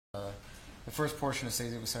the first portion of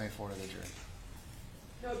Statement 74 to the jury.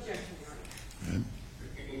 No objection, Your Honor.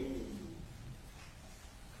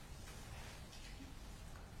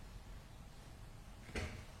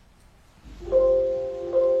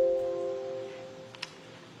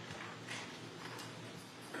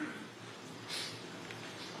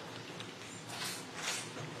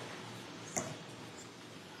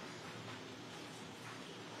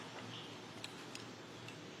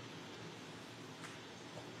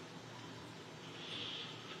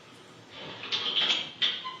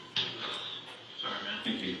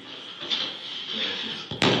 Thank you.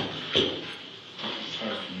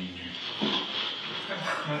 Sorry for being here.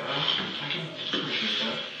 I can appreciate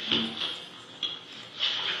that.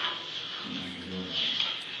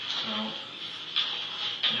 So,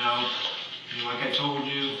 now, like I told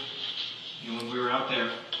you, when we were out there,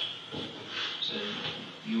 said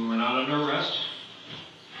you were not under arrest.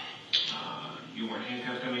 You weren't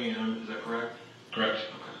handcuffed coming in. Is that correct? Correct.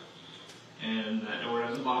 Okay. And that door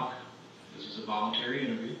doesn't lock. This is a voluntary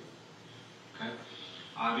interview. Okay.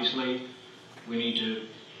 Obviously, we need to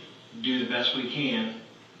do the best we can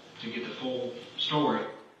to get the full story.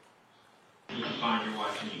 You can find your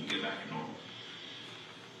wife and you can get back to normal.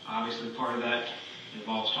 Obviously, part of that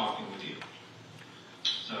involves talking with you.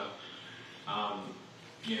 So,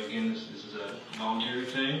 again, this is a voluntary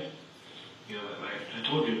thing. Like I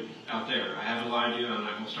told you out there, I haven't lied to you. I'm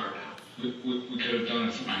not going to start now. We could have done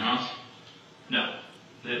this at my house. No,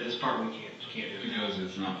 this part we can't do it. Because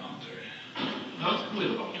it's not voluntary. No, it's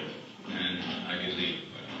completely voluntary. And I could leave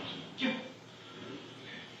if I want to. Yeah.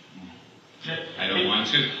 Okay. I don't want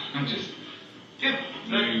to. I'm just. Yeah.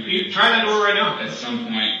 You try that door right now. At some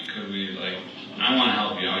point, could we, I want to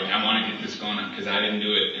help you. I want to get this going because I didn't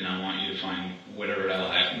do it, and I want you to find whatever the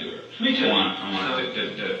hell happened to her. Me too. I want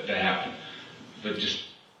it to happen. But just.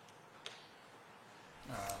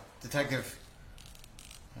 Detective,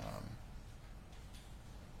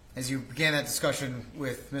 as you began that discussion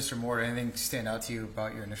with Mr. Moore, anything stand out to you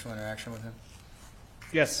about your initial interaction with him?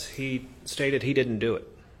 Yes, he stated he didn't do it.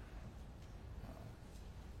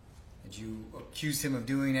 Did you accuse him of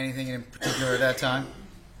doing anything in particular at that time?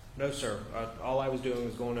 No, sir. All I was doing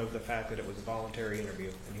was going over the fact that it was a voluntary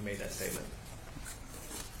interview, and he made that statement.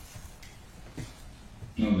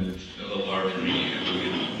 No, but it's a little hard for me.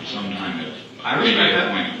 Some kind of. I respect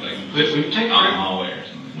that. Point, we can take out in it. the hallway or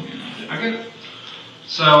something. I get it.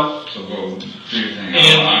 So go do your thing.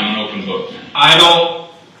 And I'm an open book, man. I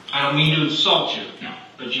don't mean to insult you. No.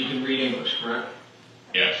 But you can read English, correct?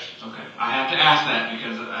 Yes. Okay. I have to ask that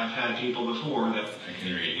because I've had people before that I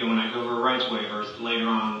can read. when I go over a rights waiver, later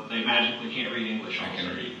on they magically can't read English. I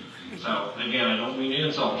can read. So again, I don't mean to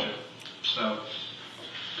insult you. So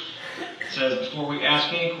it says before we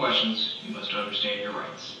ask any questions, you must understand your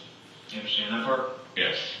rights. You understand that part?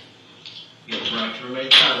 Yes. You have the right to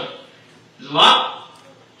remain silent. Is it locked?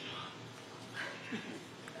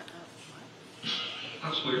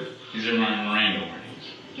 That's weird. These are my Miranda warnings.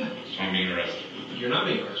 Yeah. So I'm being arrested. You're not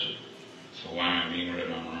being arrested. So why am I being rid of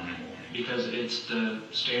my Miranda warning? Because it's the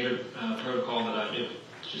standard protocol that I do,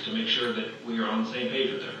 just to make sure that we are on the same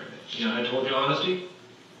page with everything. I told you honesty.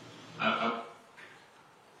 I'll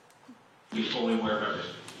be fully aware of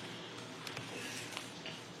everything.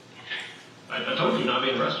 I told you not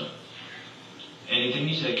being arrested. Anything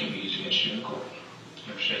you say can be used against you in court.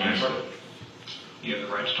 You understand that part? You have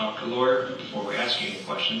the right to talk to a lawyer before we ask you any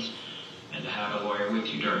questions, and to have a lawyer with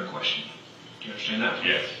you during questioning. Do you understand that?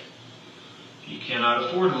 Yes. If you cannot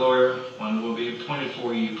afford a lawyer, one will be appointed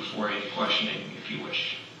for you before any questioning if you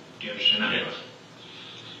wish. Do you understand that? Yes.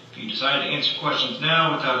 If you decide to answer questions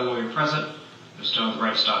now without a lawyer present, you still have the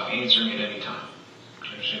right to stop answering at any time. Do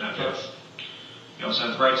you understand that? Yes. You also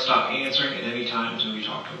have the right to stop answering at any time until you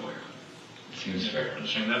talk to a lawyer. It seems fair.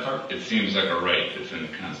 Understand that part? It seems like a right that's in the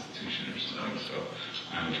Constitution or something, so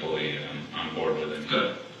I'm fully on board with it.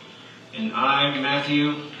 Good. And I'm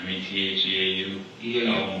Mathew. I mean Theau. E-A-U.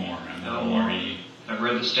 Elmore. M-O-R-E. I've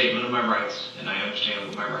read the statement of my rights, and I understand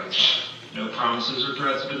what my rights are. No promises or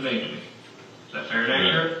threats have been made to me. Is that fair and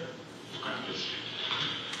accurate? Yes.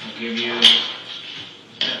 I'll give you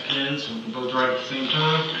that pen so we can both write at the same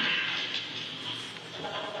time.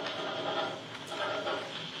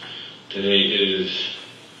 Today is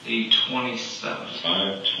The 27th.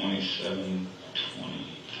 5/27/20.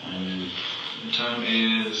 Time is The time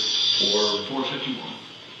is 4:51.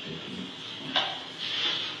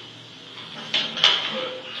 Put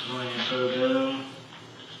my info down.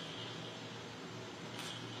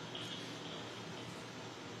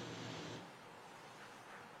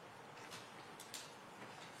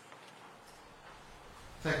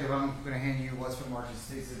 Detective, I'm going to hand you Westwood Market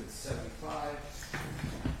States Exhibit 75.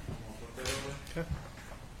 We'll flip it over. Okay.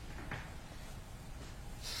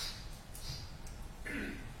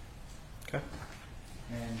 Okay.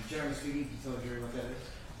 And generally speaking, can you tell the jury what that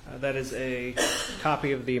is? That is a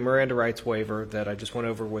copy of the Miranda rights waiver that I just went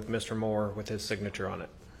over with Mr. Moore with his signature on it.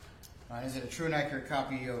 Is it a true and accurate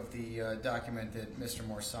copy of the document that Mr.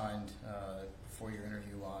 Moore signed for your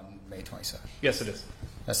interview on May 27th? Yes, it is.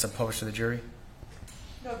 That's published to the jury?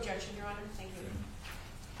 No objection, Your Honor. Thank you.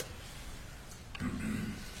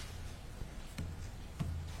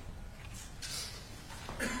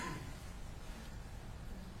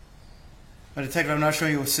 Detective, I'm not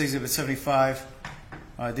showing you with Exhibit 75.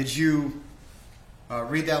 Did you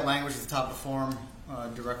read that language at the top of the form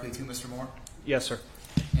directly to Mr. Moore? Yes, sir.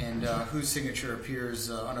 And whose signature appears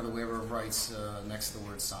under the waiver of rights next to the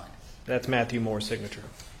word signed? That's Mathew Moore's signature.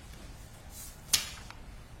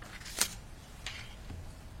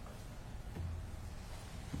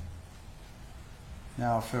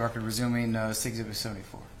 Now, for the record, resuming Exhibit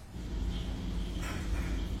 74.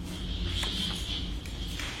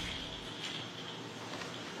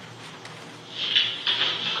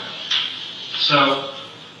 So,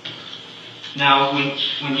 now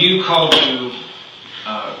when you called to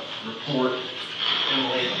report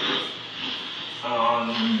Emily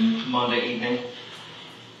on Monday evening,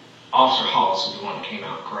 Officer Hollis is the one that came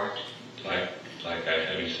out, correct? Like I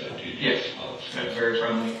heavy said, dude. Yes. Oh, Very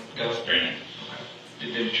friendly guy? very nice.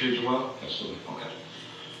 Okay. Did he treat you well? Absolutely. Okay.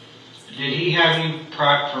 Did he have you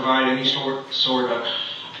provide any sort of,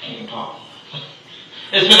 I can't even talk.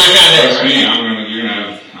 It's been that kind of day, Trust right? me, I'm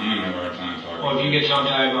gonna have a hard time talking. Well, if you get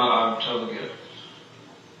tongue-tied, I'll totally get it.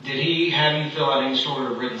 Did he have you fill out any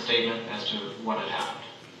sort of written statement as to what had happened?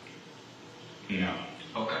 No.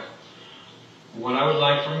 Okay. What I would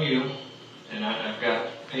like from you, and I've got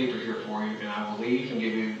paper here for you, and I will leave and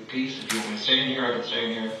give you a piece. If you want me to stay in here, I can stay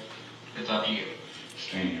in here. It's up to you.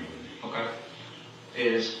 Staying here with me. Okay?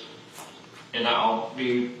 And I'll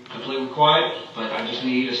be completely quiet, but I just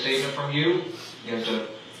need a statement from you. You have to,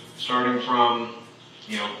 starting from,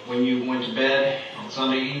 when you went to bed on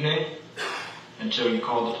Sunday evening until you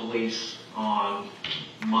called the police on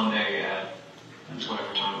Monday at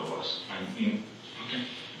whatever time it was. Okay.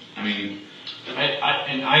 I mean, and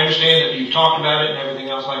I understand that you've talked about it and everything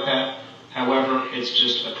else like that. However, it's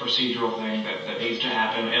just a procedural thing that needs to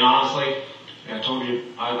happen. And honestly, I told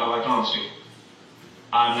you, I like honesty.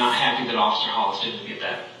 I'm not happy that Officer Hollis didn't get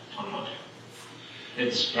that on Monday.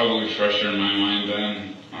 it's probably fresher in my mind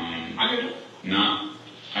then. I get it.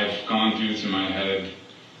 I've gone through this in my head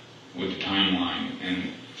with the timeline,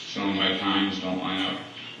 and some of my times don't line up.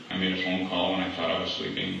 I made a phone call when I thought I was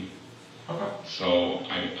sleeping. Okay. So,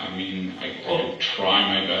 I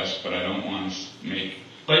try my best, but I don't want to make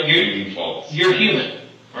But anything false. you're human,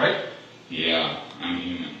 right? Yeah, I'm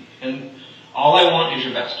human. And all I want is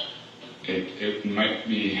your best. It might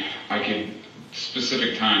be,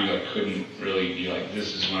 specific times I couldn't really be like,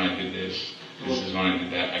 this is when I did this, this is when I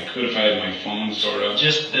did that. I could if I had my phone sort of.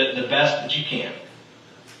 Just the best that you can.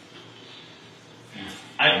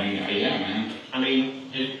 Yeah, man.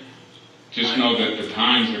 Just know that the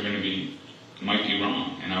times are going to be, might be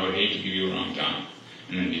wrong, and I would hate to give you a wrong time,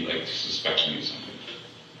 and then be like suspecting you something.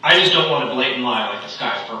 I just don't want a blatant lie like the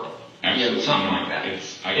sky's purple. Absolutely. Something like that.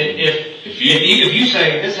 If you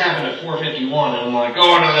say this happened at 4:51, and I'm like,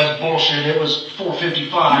 oh no, that's bullshit. It was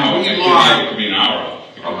 4:55. No, You lied. it could be an hour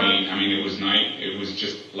off. It could Okay. be, it was night. It was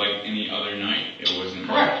just like any other night. It wasn't.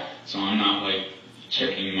 Correct. So I'm not like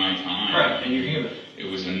checking my time. Right, and you're human. It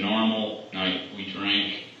was a normal night. We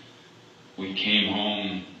drank. We came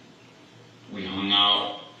home. We hung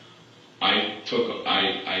out. I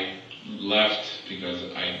left because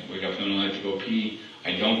I wake up in the middle of the night to go pee.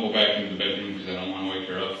 I don't go back into the bedroom because I don't want to wake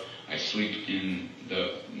her up. I sleep in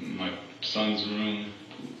my son's room,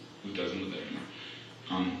 who doesn't live there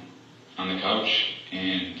anymore, on the couch,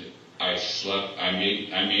 and I slept. I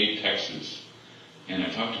made texts, and I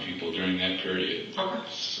talked to people during that period. Okay.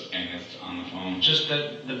 And it's on the phone. Just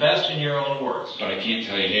the best in your own words. But I can't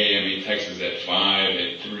tell you, hey, I made texts at 5,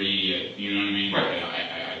 at 3, you know what I mean? Right.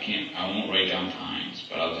 I can't. I won't write down times,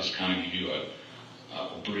 but I'll just kind of give you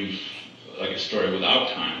a brief, like a story without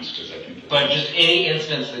times, because I think. But just any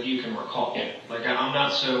instance that you can recall. Yeah. Like I'm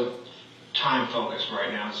not so time focused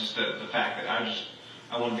right now. It's just the fact that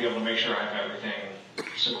I want to be able to make sure I have everything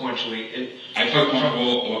sequentially. I feel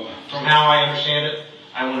comfortable. From how I understand it,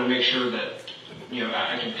 I want to make sure that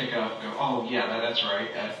I can pick up and go, oh yeah, that's right.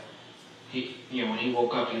 When he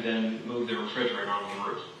woke up, he then moved the refrigerator on the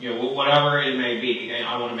roof. Whatever it may be,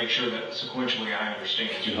 I want to make sure that sequentially I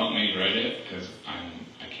understand. Could you help me write it? Because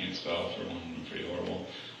I can't spell for one. I'm pretty horrible.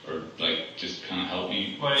 Or just kind of help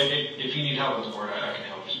me. Well, if you need help with the word, I can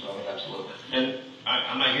help you spell it, absolutely. And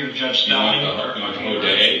hear Judge You want Stelling. the whole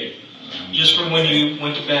day? Just from when you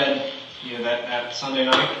went to bed, that Sunday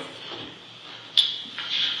night?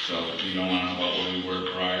 So you don't want to know about where we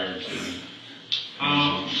were prior to?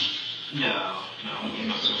 No,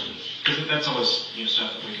 not so. Because that's always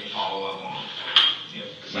stuff that we can follow up on.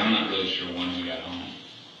 Because I'm not really sure when we got home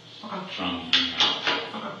Okay. from the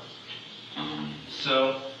house. Okay.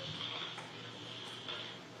 So,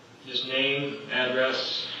 just name,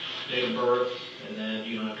 address, date of birth, and then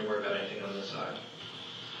you don't have to worry about anything on this side.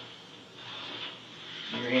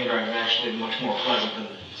 Your handwriting is actually much more pleasant than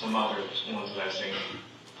some other ones that I've seen.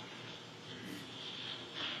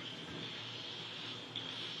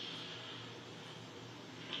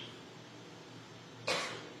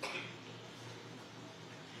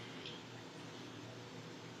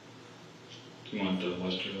 Do you want the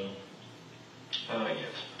Westerville?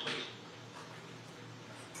 Yes, please.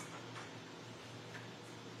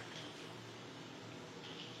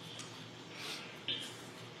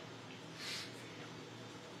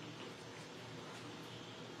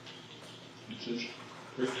 It says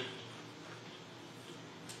brick.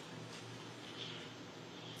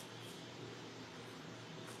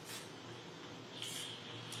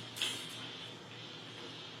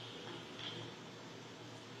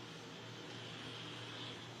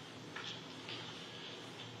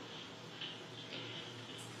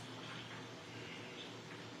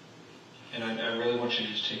 And I really want you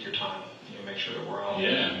to just take your time. Make sure that we're all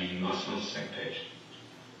Yeah, I mean, on this the is. same page.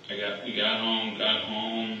 We got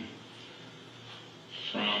home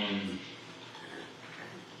from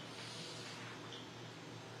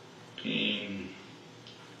being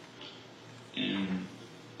in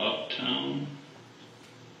Uptown.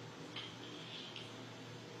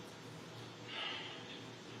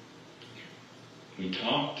 We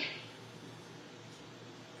talked.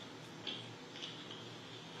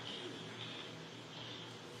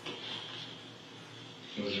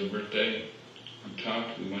 It was her birthday. We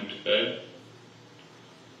talked, we went to bed.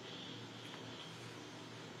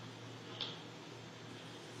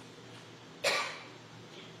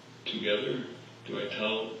 Together? Do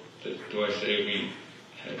I say we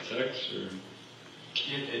had sex or?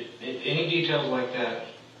 Any details like that,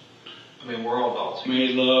 I mean, we're all adults.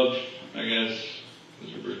 Made love, I guess. It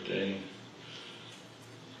was her birthday.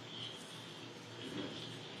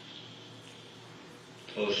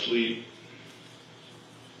 Fell asleep.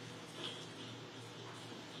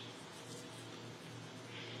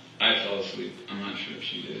 I fell asleep. I'm not sure if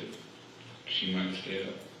she did. She might have stayed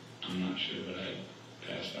up. I'm not sure, but I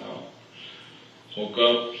passed out. Woke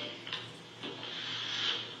up.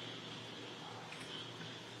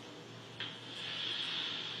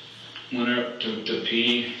 Went up to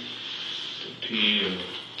pee or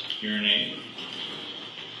urinate.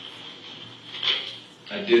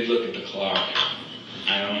 I did look at the clock.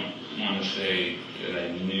 I don't want to say that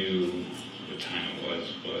I knew what time it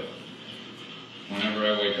was, but whenever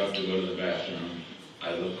I wake up to go to the bathroom,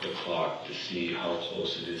 I look at the clock to see how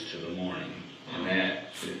close it is to the morning, and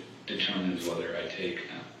that determines whether I take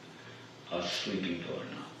a sleeping pill or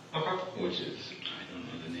not. Okay. Which is, I don't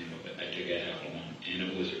know the name of it. I take a half of one, and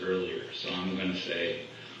it was earlier, so I'm going to say,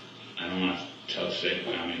 I don't want to say,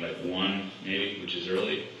 I mean like 1 maybe, which is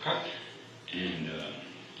early. Okay. And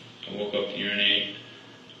I woke up to urinate,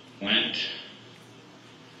 went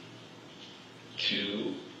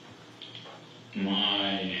to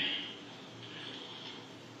my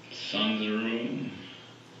son's room,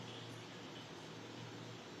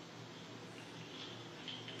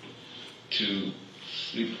 to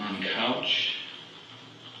sleep on couch.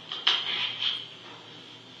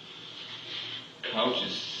 Couch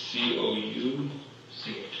is C-O-U-C-H.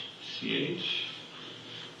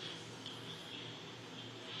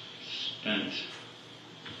 Spent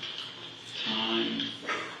time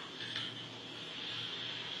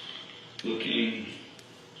looking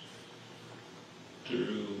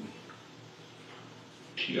through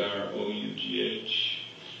TROUGH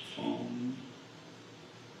phone.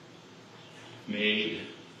 Made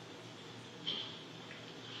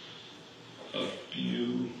a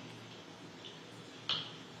few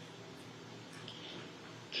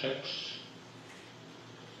text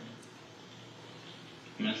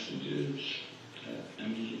messages at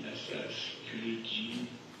MESSAGES.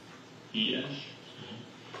 Made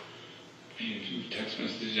a few text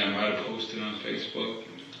messages. I might have posted on Facebook.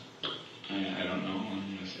 I don't know.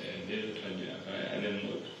 I'm gonna say I did. If I didn't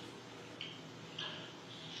look.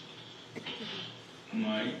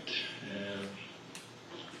 Might have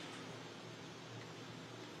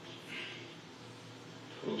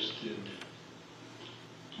posted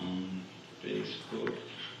on Facebook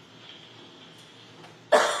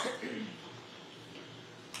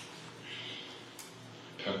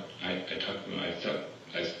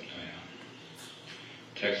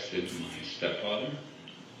texted my stepfather.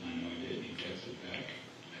 I know I did. He texted back.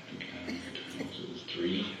 I don't know what time it was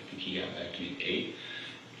 3. I think he got back to me at 8.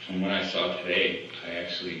 From what I saw today, I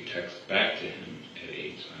actually texted back to him at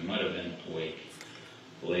 8, so I might have been awake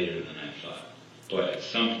later than I thought. But at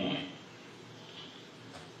some point,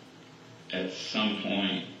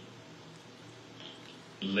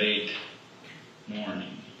 late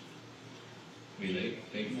morning,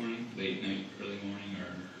 late morning, late night, early morning,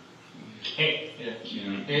 or Hey, yeah. you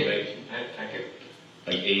know, Hey, I get.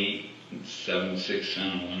 like 8, 7, 6, I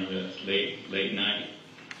don't know, whenever that's late night,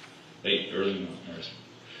 late early morning, or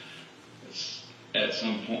it's at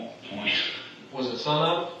some point. Was it sun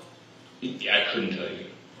up? I couldn't tell you.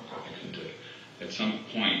 I couldn't tell you. At some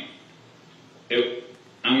point,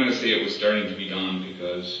 I'm going to say it was starting to be dawn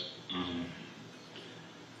because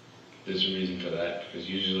there's a reason for that. Because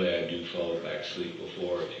usually I do fall back asleep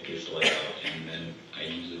before it gets light out, and then I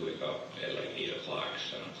usually wake up at like 8 o'clock,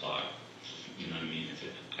 7 o'clock. You know what I mean?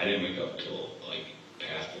 I didn't wake up until like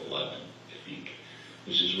past 11, I think,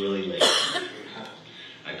 which is really late.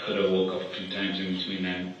 I could have woke up a few times in between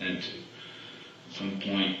that and to at some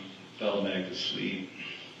point fell back asleep.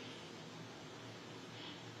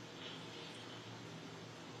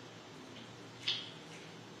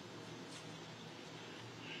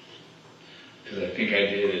 Because I think I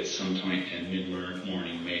did at some point in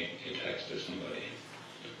mid-morning make a text to somebody.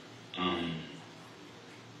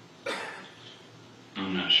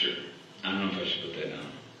 I'm not sure. I don't know if I should put that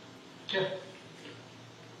down. Yeah.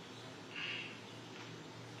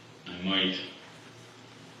 I might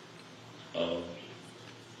have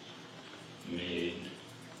made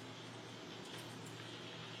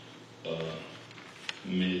a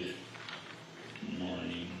mid-morning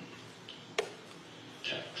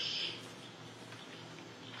text.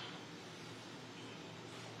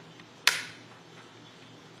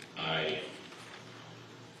 I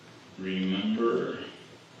remember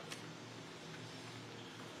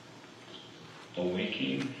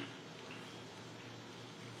awaking.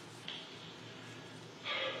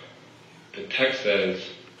 The text says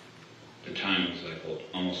the time was like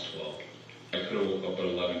almost 12. I could have woke up at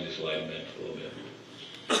 11, just lied in bed for a little bit.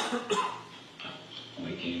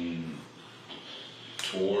 Waking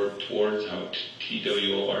towards how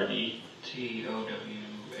T-W-O-R-D?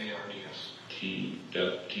 T-O-W-A-R-D-S.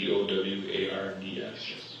 T-O-W-A-R-D-S.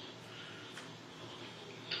 Yes.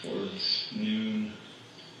 Towards noon.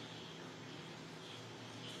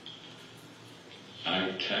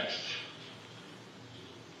 I text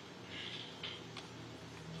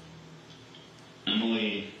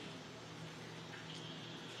Emily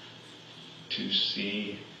to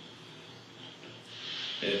see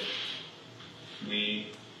if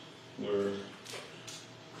we were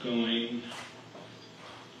going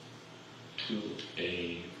to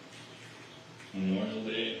a Memorial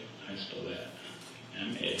Day. How do you spell that?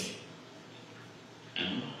 M-A-M.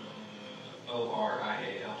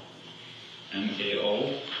 O-R-I-A-L.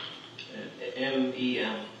 M-A-O.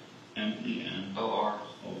 M-E-M. M-E-M.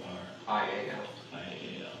 O-R-I-A-L.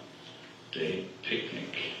 I-A-L. Day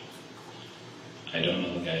picnic. I don't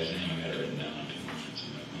know the guy's name. I got it written down on 2 minutes on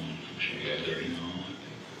my phone. I'm sure you guys already know.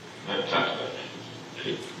 I've talked about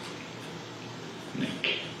it. Picnic.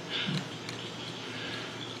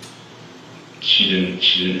 She didn't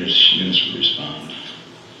respond.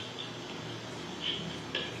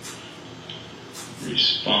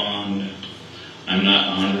 I'm not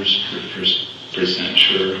 100%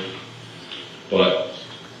 sure, but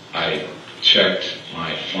I checked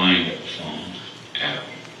my Find phone app,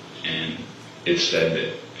 and it said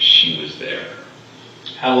that she was there.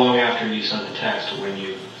 How long after you sent the text when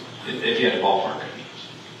you, if you had a ballpark it?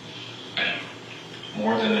 I don't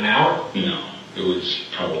More than an hour? know. It was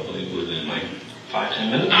probably within like 5-10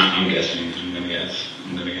 minutes? I'm guessing. I'm gonna guess.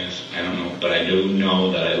 I don't know, but I do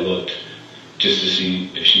know that I looked just to see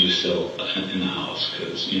if she was still in the house,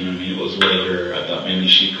 because you know what I mean. It was later. I thought maybe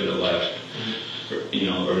she could have left,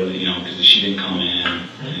 early, because she didn't come in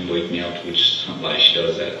and wake me up, which is why she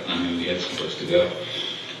does that. I mean, we had someplace to go.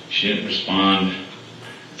 She didn't respond.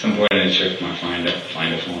 At some point, I checked my Find a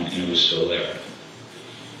phone, and it was still there.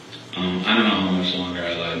 I don't know how much longer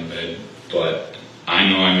I lied in bed, but I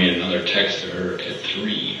know I made another text to her at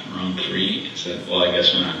around 3, and said, well, I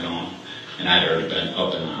guess we're not going. And I'd already been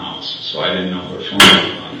up in the house, so I didn't know her phone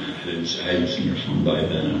was on then. I hadn't seen her phone by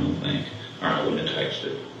then, I don't think. Or I wouldn't have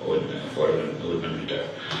texted. It would have been right there.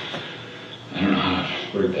 I don't know how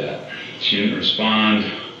to word that. She didn't respond.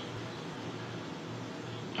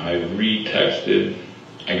 I retexted.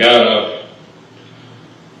 I got up.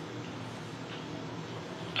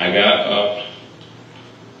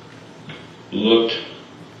 looked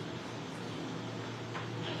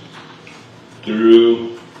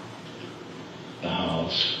through the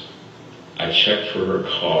house. I checked for her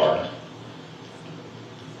car.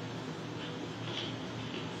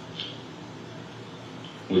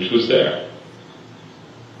 Which was there.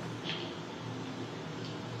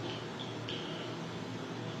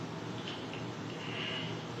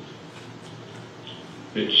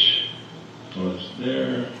 Which was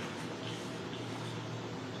there.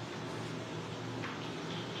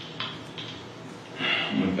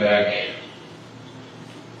 Went back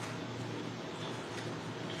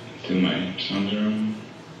to my son's room.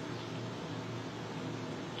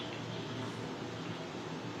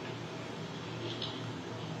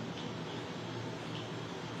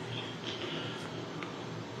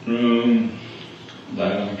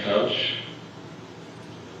 Lied on the couch.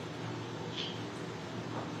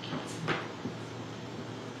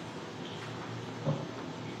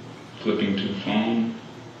 Flipping through the phone.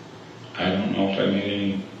 I don't know if I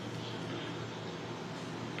made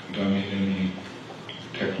any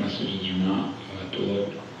text messages or not. I'll have to look.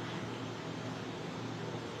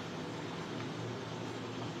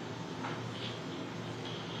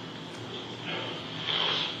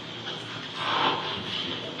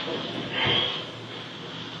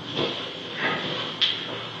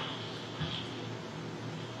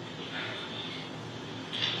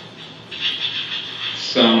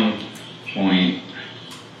 Some point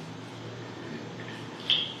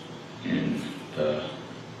in the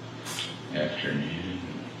afternoon,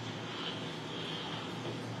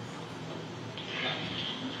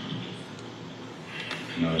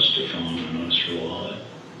 I noticed her phone, I noticed her wallet.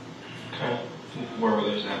 Okay. Where were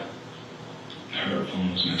those at? Her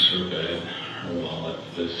phone was next to her bed, her wallet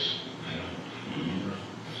was, I don't remember.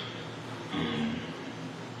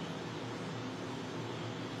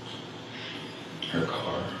 Her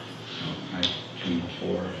car. I've been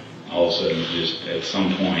before. All of a sudden, just at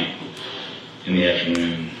some point in the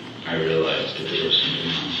afternoon, I realized that there was something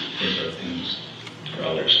wrong. Everything was, her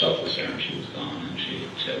other stuff was there, and she was gone, and she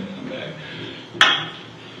hadn't come back.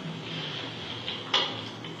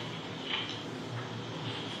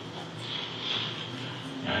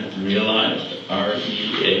 I realized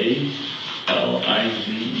REALIZED.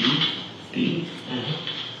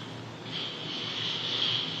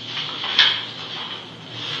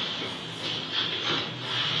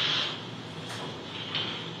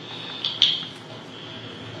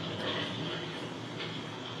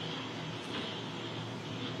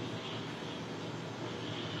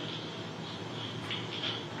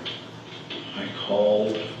 I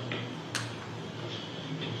called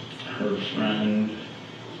her friend.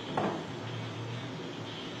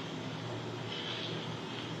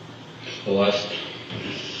 Celeste.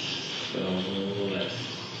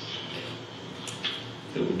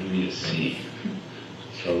 It would be a C.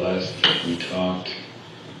 Celeste, we talked.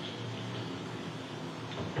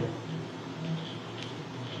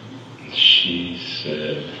 She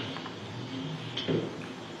said to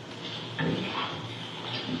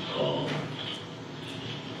call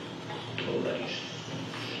police.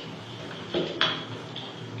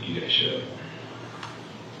 You guys should.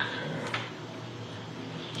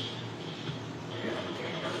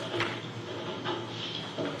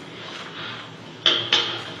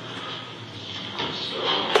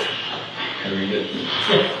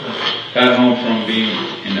 Got home from being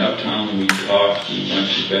in Uptown, we talked, we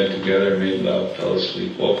went to bed together, made love, fell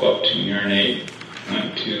asleep, woke up to urinate,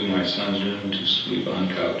 went to my son's room to sleep on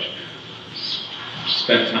the couch.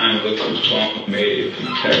 Spent time looking at the phone, made a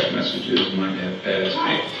few text messages, might have passed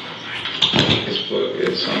Facebook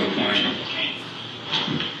at some point.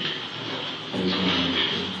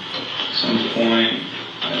 At some point,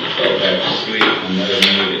 I fell back to sleep, I never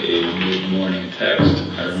made a mid-morning text.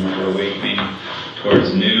 I remember awakening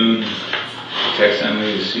towards noon, text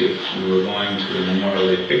Emily to see if we were going to the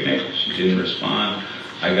Memorial Day picnic. She didn't respond.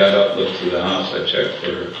 I got up, looked through the house, I checked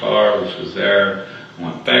for her car, which was there. I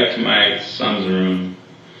went back to my son's room,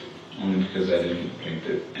 only because I didn't think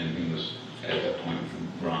that anything was at that point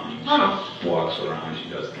wrong. She walks around, she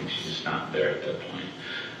does things, she's just not there at that point.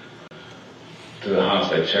 To the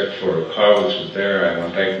house, I checked for her car, which was there. I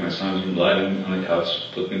went back to my son's room, lying on the couch,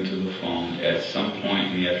 flipping through the phone. At some point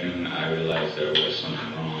in the afternoon, I realized there was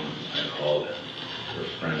something wrong. I called her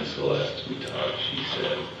friend Celeste. We talked. She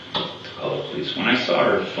said to call the police. When I saw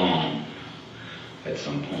her phone, at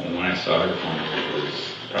some point, when I saw her phone, it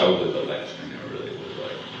was probably the last thing I really was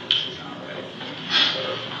like, this is not right.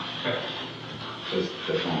 Because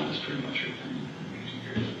the phone is pretty much her thing.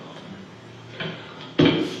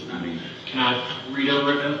 I mean, Can I read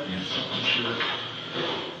over it now? yes. Sure.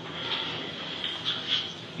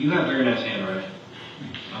 You have very nice handwriting.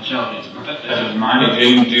 I'm telling you, it's Mine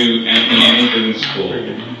didn't do anything in school.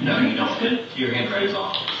 No, you don't. Your handwriting's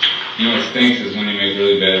awful. You know what stinks is when you make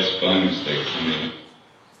really bad spelling mistakes. I mean,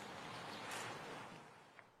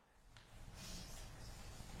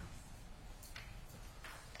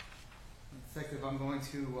 Effective, I'm going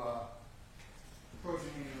to approach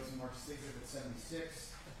the meeting with March 6th at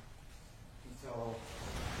 76 until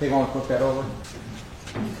they want to flip that over.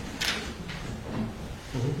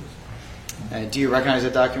 And do you recognize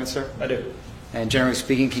that document, sir? I do. And generally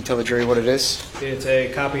speaking, can you tell the jury what it is? It's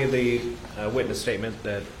a copy of the witness statement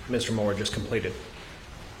that Mr. Moore just completed.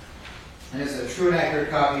 And it's a true and accurate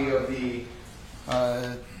copy of the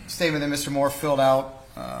statement that Mr. Moore filled out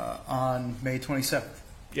on May 27th.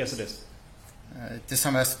 Yes, it is. This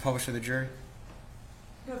time it has to publish to the jury.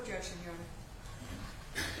 No objection, Your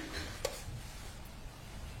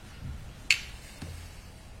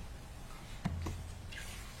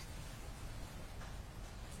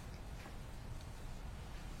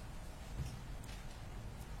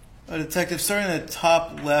Honor. Detective, starting in the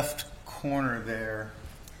top left corner there,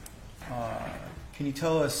 can you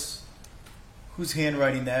tell us whose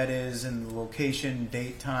handwriting that is and the location,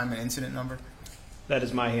 date, time, and incident number? That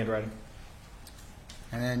is my handwriting.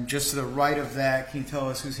 And then just to the right of that, can you tell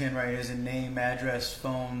us whose handwriting is in name, address,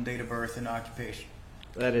 phone, date of birth, and occupation?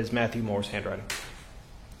 That is Mathew Moore's handwriting.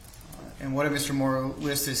 And what did Mr. Moore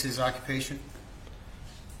list as his occupation?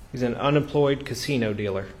 He's an unemployed casino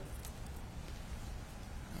dealer.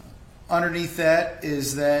 Underneath that,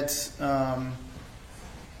 is that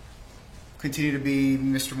continue to be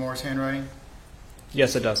Mr. Moore's handwriting?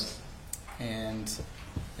 Yes, it does. And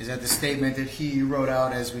is that the statement that he wrote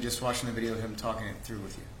out as we just watched in the video of him talking it through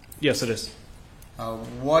with you? Yes, it is.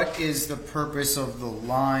 What is the purpose of the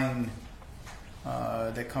line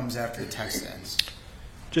that comes after the text ends?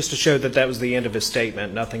 Just to show that that was the end of his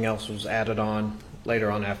statement. Nothing else was added on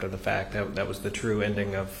later on after the fact. That was the true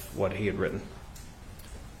ending of what he had written.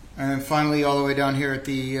 And then finally, all the way down here at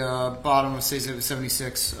the bottom of State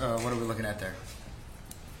 76, what are we looking at there?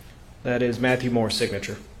 That is Mathew Moore's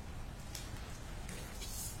signature.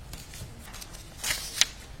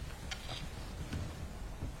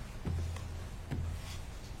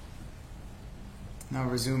 Now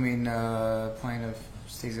resuming plaintiff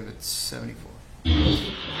State Exhibit 74. the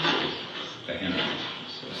handwriting.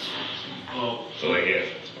 So like, yeah.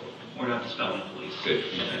 We're not the spelling police. Good.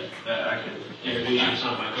 I could introduce you to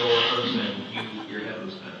some of my coworkers, and your head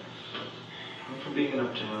was that. For being in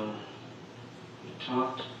Uptown, you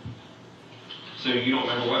talked. So you don't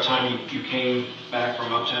remember what time you came back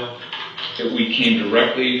from Uptown? We came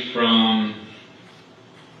directly from,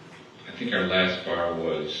 I think our last bar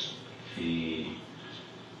was the,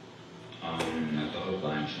 not the Hook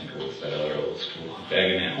Line Center, what's that other old school?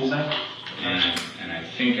 Bag and Nails. And I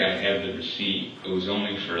think I have the receipt. It was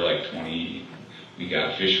only for like 20. We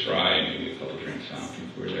got fish fry, maybe a couple drinks. I don't think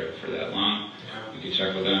we were there for that long. We could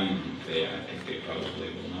check with them. I think they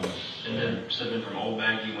probably will know us. And then, so then from Old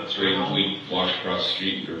Bank, you went straight home? We walked across the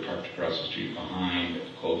street. We were parked across the street behind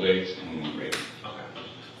Colgate's, and we went right. Okay.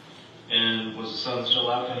 And was the sun still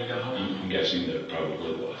out when you got home? I'm guessing that it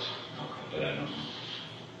probably was, Okay. but I don't know.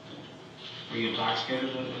 Were you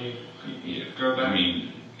intoxicated when you Yeah. drove back? I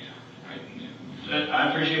mean, yeah. I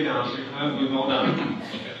appreciate the honesty. We've all done it.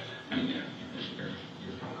 Okay. I mean, yeah. Okay.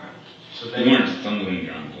 So We then, weren't stumbling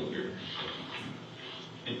drunk, but we were.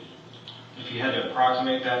 if you had to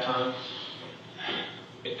approximate that time,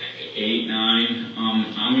 8,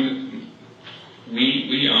 9.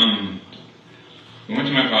 We went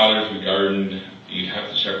to my father's. We gardened. You'd have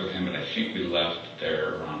to check with him, but I think we left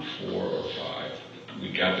there around 4 or 5.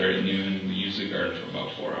 We got there at noon. We usually gardened for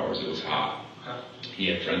about 4 hours. It was hot. okay. He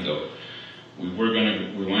had friends over. We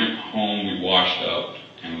went home. We washed up,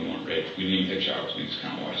 and we went right. We didn't even take showers. We just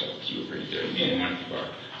kind of washed up because we were pretty dirty. And went to the bar.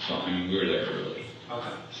 So I mean, we were there early.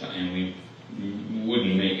 Okay. So and we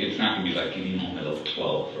wouldn't make. It's not going to be like getting home at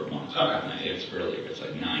 12 or 1 o'clock at night. It's earlier. It's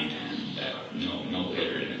like 9, 10. That no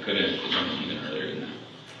later, and it could have been even earlier than that.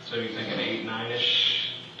 So you're thinking 8, 9-ish?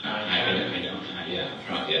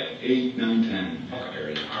 Probably 8, 9, 10. Okay.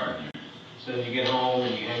 Area. All right. So then you get home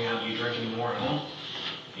and you hang out. Do you drink anymore at home?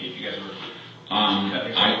 If you guys were.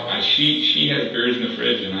 She has beers in the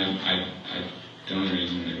fridge, and I don't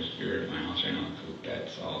reason there's beer at my house right now.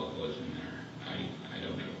 That's all that was in there. I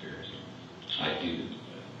don't drink beer, so I do.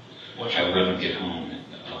 What's I your wouldn't preference? get home at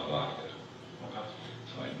vodka, Okay.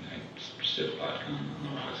 so I sip vodka on the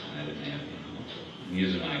rocks, and I didn't have any home. So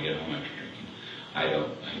usually when I get home after drinking,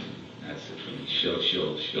 that's it for me.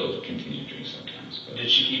 She'll continue to drink sometimes, but Did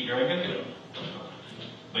she keep drinking? I don't.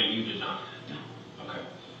 But you did not? No. Okay.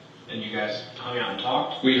 And you guys hung out and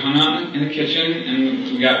talked? We hung out in the kitchen, and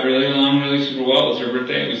we got really along really super well. It was her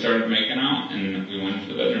birthday. We started making out, and we went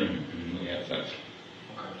into the bedroom, and we had sex.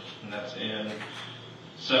 Okay. And that's in...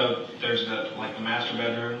 So there's the master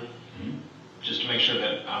bedroom, Mm-hmm. just to make sure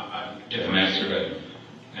that I'm The different. master bedroom.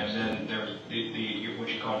 And then there's what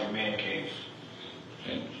you call your man cave.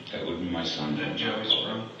 That would be my son. That Joey's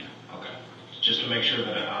room? Yeah. Okay. Just to make sure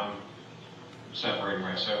that I'm separating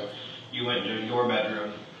right. So you went into your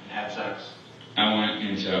bedroom and had sex. I went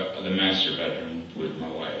into the master bedroom with my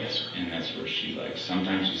wife, Yes, sir. and that's where she likes.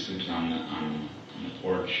 Sometimes she sleeps on the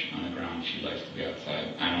porch, on the ground. She likes to be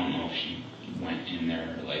outside. I don't know if she went in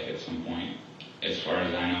there at some point. As far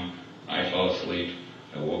as I know, I fell asleep.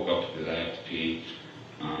 I woke up because I had to pee.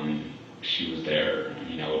 She was there. I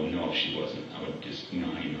mean, I would know if she wasn't. I would just,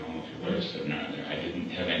 how you know if your wife's not there. I didn't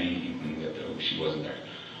have any inkling that she wasn't there.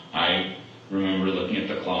 I remember looking at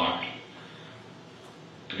the clock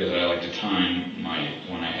because I like to time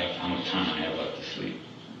how much time I have left to sleep.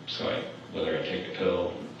 So whether I take the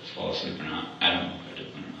pill, fall asleep or not, I don't know if I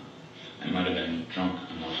did one or not. I might have been drunk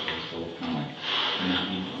enough that I was still kind of not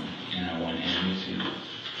moving, and I went into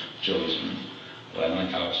Joey's room. But on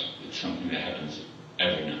the couch, it's something that happens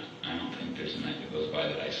every night. I don't think there's a night that goes by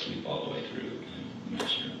that I sleep all the way through in the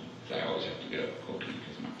master room. I always have to get up and go pee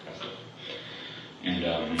because I'm not pressed up. And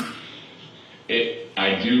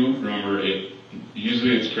I do remember it.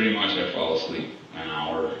 Usually it's pretty much I fall asleep an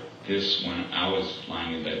hour. When I was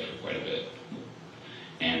lying in bed for quite a bit,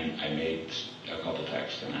 and I made a couple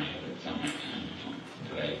texts, and I have it on my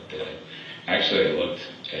phone. Actually, I looked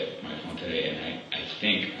at my phone today, and I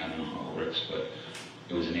think, I don't know how it works, but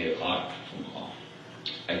it was an 8 o'clock phone call.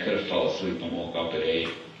 I could have fell asleep and woke up at 8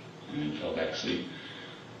 and then fell back asleep.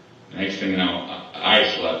 The next thing you know,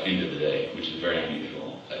 I slept into the day, which is very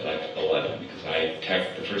unusual, at 11, because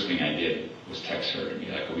the first thing I did was text her and be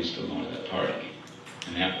like, are we still going to that party?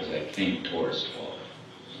 And that was, I think, towards 12.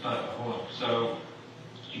 Hold on. So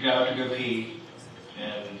you got up to go pee,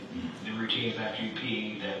 and the routine is after you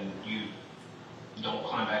pee, then you don't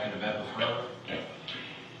climb back into bed with her.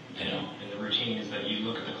 I don't. And the routine is that you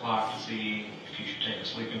look at the clock to see if you should take a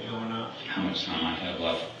sleeping pill or not. How much time I have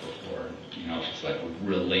left before, if it's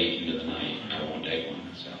real late into the night, I won't take one.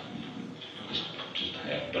 So,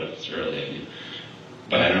 but if it's early, I do.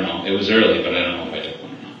 But I don't know. It was early, but I don't know if I took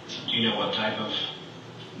one or not. So. Do you know what type of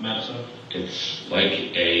medicine? It's like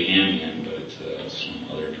a Ambien, but it's some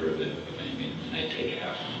other derivative of Ambien, and I take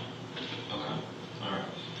half of it. Okay. All right.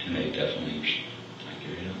 And they definitely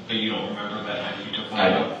carry it up. But you don't remember that night you took one? I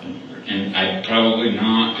don't remember. And I probably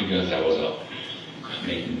not because I was up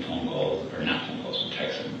making phone calls, or not phone calls, but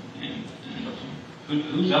texting.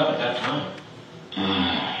 Who's up at that time?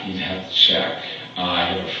 You'd have to check. I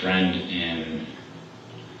have a friend in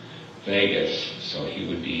Vegas, so he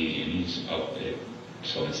would be, and he's up at,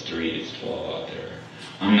 so it's 3, it's 12 out there.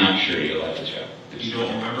 I'm not sure, you'll have to check. You don't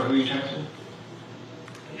remember who you texted?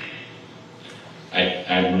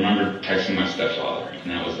 I remember texting my stepfather, and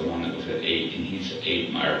that was the one that was at 8, and he's at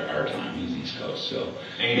 8 our time, he's East Coast, so.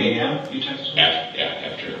 8 a.m. you texted him?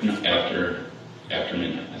 After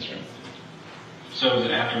midnight, that's right. So was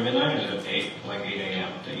it after midnight, or is it 8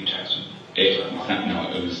 a.m. that you texted? 8,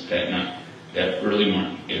 no, it was that early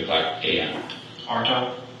morning, 8 o'clock a.m. Our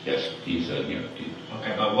time? Yes, he's New York.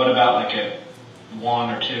 Okay, but what about at 1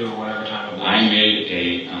 or 2 or whatever time it was?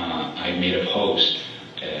 I made a post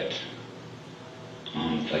at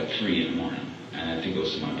 3 in the morning, and I think it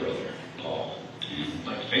was to my brother, Paul. And,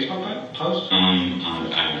 like a Facebook post? on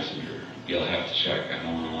iMessenger. You'll have to check. I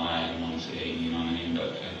don't want to lie. I don't want to say, you know what I mean?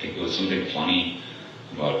 But I think it was something funny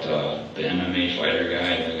about the MMA fighter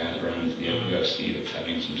guy, the guy that runs the UFC, that's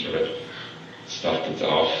having some sort of stuff that's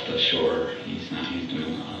off the shore. He's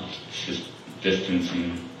doing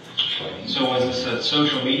distancing fighting. So was this a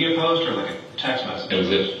social media post or a text message? It was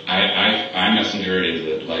iMessenger is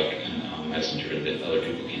a messenger that other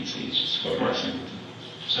people can't see. It's just for send it.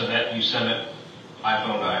 So that you sent it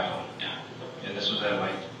iPhone to iPhone? Yeah. And this was at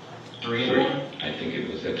 3 in the morning? I think it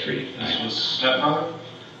was at 3. This was stepbrother?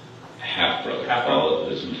 Half-brother. Half-brother. All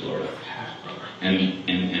lives in Florida. Half-brother.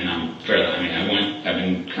 And I'm fairly, I've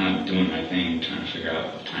been kind of doing my thing, trying to figure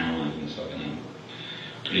out the timelines and stuff, and I'm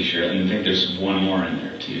pretty sure, and I think there's one more in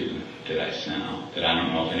there too that I sent out that I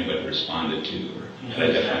don't know if anybody responded to, but I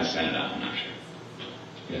definitely sent it out, I'm not sure.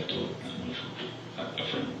 You have to look, a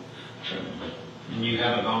friend. And you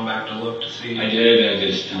haven't gone back to look to see? I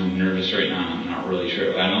did, I'm nervous right now, I'm not really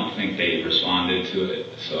sure. I don't think they responded to it,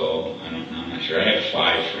 so I'm not sure. I have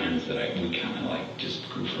 5 friends that we kind of just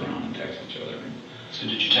goof around and text each other. So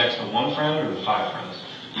did you text the one friend or the 5 friends?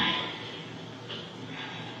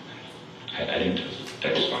 I didn't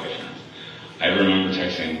text 5 times. I remember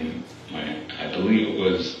texting I believe it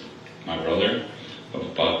was my brother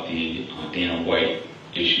about the Dana White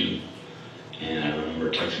issue, and I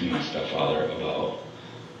remember texting my stepfather about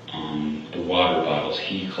the water bottles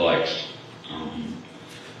he collects.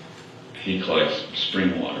 He collects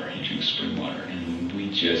spring water. He drinks spring water, and we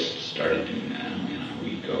just started doing that.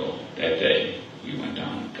 We go that day. We went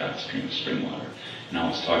down and got spring water, and I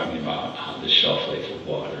was talking about how the shelf life of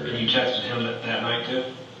water. You texted him that night too?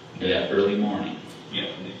 That early morning.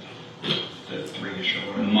 Yeah, the 3-ish or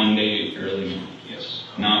whatever. Monday early morning. Yes.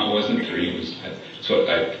 No, it wasn't 3. It was so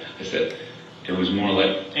I said it was more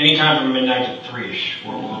like anytime from midnight to 3-ish.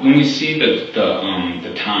 When we see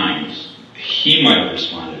the times, he might have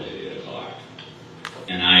responded at 8 o'clock,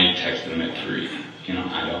 and I texted him at 3.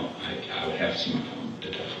 I would have to see my phone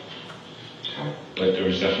to tell. Okay. But there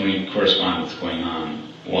was definitely correspondence going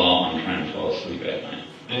on while I'm trying to fall asleep at night.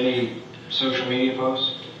 Any social media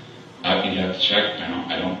posts? You'd have to check.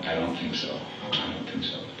 I don't think so. I don't think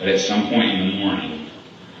so. But at some point in the morning,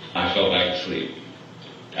 I fell back asleep.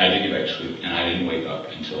 I did get back to sleep, and I didn't wake up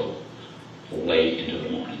until late into the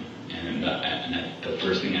morning. And the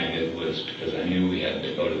first thing I did was, because I knew we had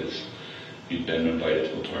to go to this, we'd been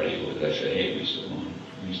invited to a party, was I said, hey, we still going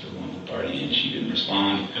to the party, and she didn't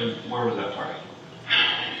respond. And where was that party?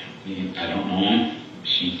 I don't know him.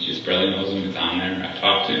 She just barely knows him. It's on there. I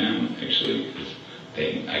talked to him, actually, because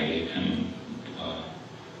I gave him,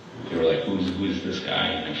 they were like, who's this guy?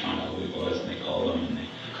 And I found out who he was, and they called him, and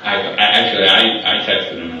I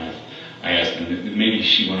texted him, and I asked him, maybe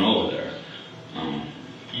she went over there.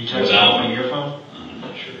 You texted him from your phone? I'm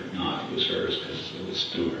not sure. No, it was hers, because it was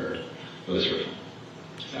through her. It was her phone.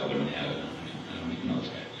 I wouldn't have it. I don't even know this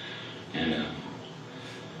guy. And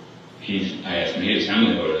I asked him, hey, is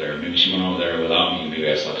Emily over there? Maybe she went over there without me. Maybe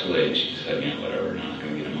I slept too late. And she said, whatever. I'm not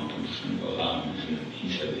going to get him up. I'm just going to go without him. And then he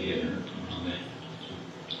said that he hadn't heard from her all day.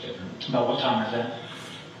 About what time is that?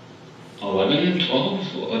 11,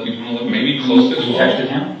 12, 11, maybe close to 12. You texted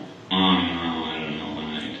him? No, I don't know.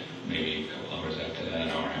 Maybe a couple hours after that,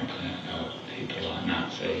 hour after that. I would hate to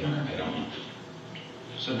not say. I don't know.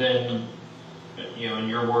 So then, in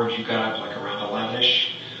your words, you got up like around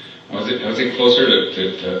 11-ish? I was it closer to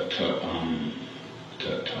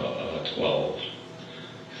 12,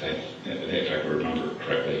 if I remember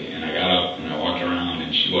correctly. And I got up and I walked around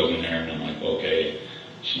and she wasn't there, and I'm like, okay,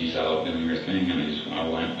 she's out doing her thing. And I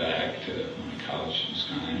went back to my couch, just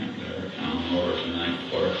kind of whatever, found over from the night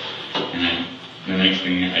before. And the next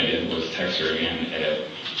thing I did was text her again at,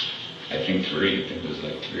 I think 3. I think it was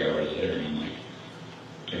like 3 hours later, and I'm like,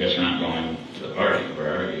 I guess we're not going to the party.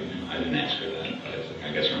 Where are you? I didn't ask her that, but I was like,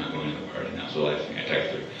 I guess we're not going to the party. And that was the last thing I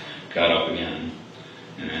texted her. Got up again,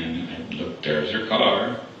 and then I looked, there's her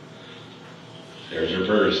car, there's her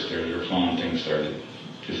purse, there's her phone. Things started,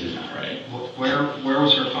 this is not right. Where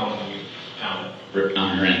was her phone when you found it? Ripped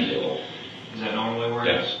on her end table. Is that normally where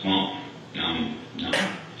it is? Well, no.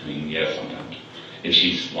 I mean, yes, sometimes. If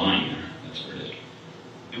she's lying there, that's where it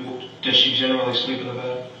is. Does she generally sleep in the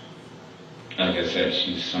bed? Like I said,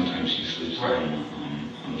 sometimes she sleeps on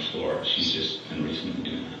the floor. She's just been recently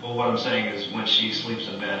doing that. Well, what I'm saying is when she sleeps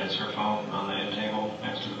in bed, is her phone on the end table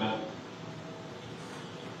next to the bed?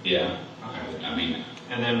 Yeah. Okay. I mean...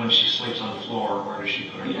 And then when she sleeps on the floor, where does she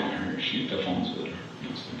put her phone? Yeah, the phone's with her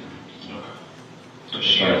most of the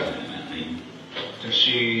time. Okay. Does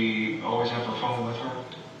she always have her phone with her?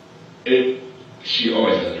 She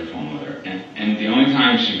always has her phone with her. And the only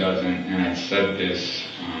time she doesn't, and I said this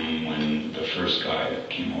when the first guy that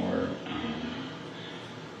came over,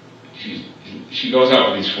 she goes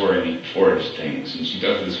out with these forage things, and she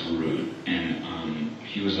does this route, and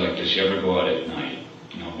he was like, does she ever go out at night,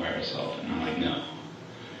 by herself? And I'm like, no.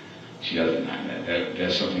 She does at night.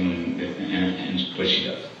 That's something, but she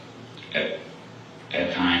does.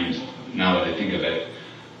 At times, now that I think of it,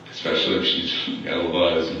 especially if she's got a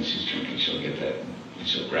buzz and she's drinking, she'll get that, and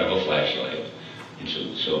she'll grab a flashlight, and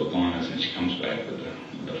she'll go on this, and she comes back with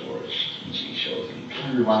the forage, and she shows them.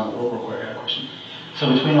 Let me rewind real quick. I got a question. So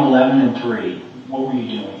between 11 and 3, what were you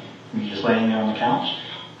doing? Were you just laying there on the couch?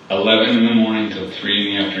 11 in the morning till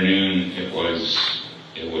 3 in the afternoon, it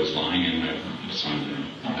was lying in my son's room.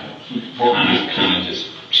 Okay. Kind of just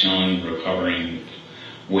chilling, recovering,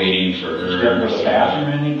 waiting for her. Did you ever go to the bathroom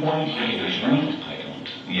at any point? Did you drink? I don't.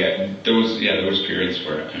 Yeah, there was periods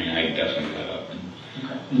where, I definitely got up.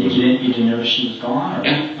 You didn't notice she was gone? Or?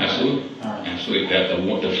 Yeah, absolutely. All right. Absolutely.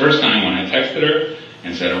 The first time when I texted her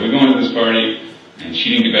and said, are we going to this party? And she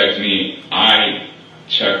didn't get back to me, I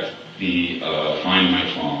checked the Find My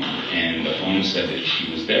phone, and the phone said that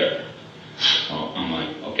she was there. So I'm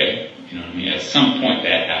like, okay, you know what I mean? At some point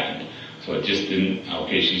that happened. So it just didn't.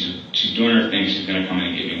 Okay, she's doing her thing. She's going to come in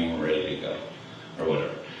and get me when we're ready to go, or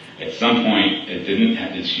whatever. At some point, it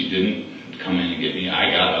didn't. She didn't come in and get me.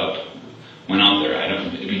 I got up, went out there.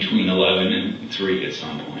 Between 11 and 3 at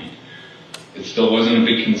some point. It still wasn't a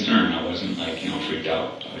big concern. I wasn't freaked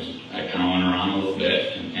out. I kind of went around a little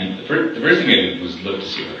bit, and the first thing I did was look to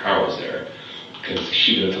see if her car was there, because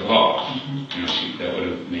she could have took off. That would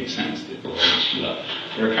have made sense. That she left.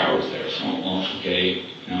 Her car was there, so okay,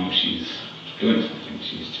 she's doing something.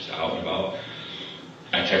 She's just out and about.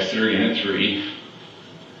 I texted her again at 3.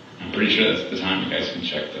 I'm pretty sure that's the time. You guys can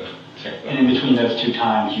check the. And in between those 2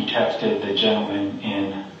 times, you texted the gentleman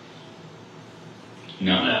in.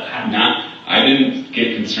 No, I didn't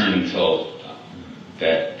get concerned until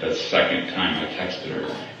the second time I texted her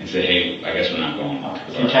and said, "Hey, I guess we're not going."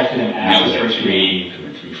 Okay. So you texted him and that was after at 3. Could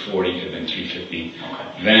have been 3:40. Could have been 3:50.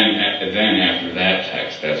 Okay. Then after that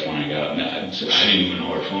text, that's when I got up. I didn't even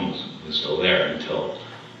know her phone was still there until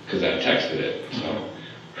because I texted it. So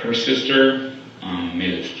her sister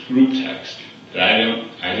made a group text that I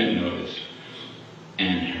didn't notice,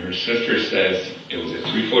 and her sister says it was at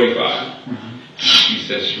 3:45. And she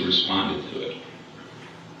says she responded to it.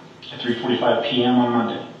 At 3:45 p.m. on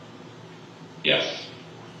Monday. Yes.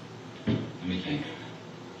 Let me think.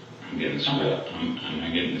 I'm getting screwed up. I'm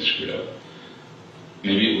not getting this screwed up.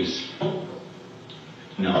 Maybe it was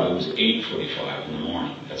 8:45 in the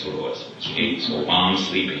morning. That's what it was. It was 8, so while I'm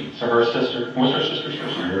sleeping. So her sister, what's her sister's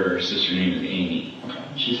first name? Her sister name is Amy. Okay.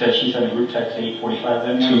 She said she sent a group text at 8:45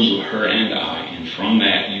 then? To her and I, and from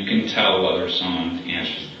that you can tell whether someone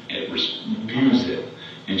views it.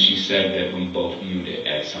 And she said that we both viewed it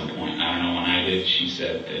at some point. I don't know when I did. She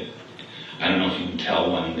said that, I don't know if you can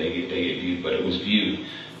tell when they get viewed, but it was viewed.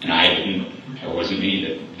 And I didn't, it wasn't me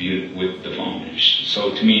that viewed it with the phone.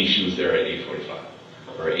 So to me, she was there at 8:45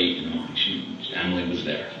 or 8 in the morning. Emily was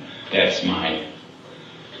there. That's my.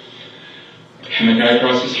 And the guy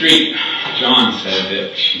across the street, John, said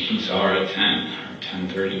that he saw her at 10 or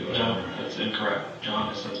 10:30 or whatever. No, that's incorrect. John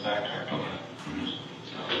has since backtracked. Okay.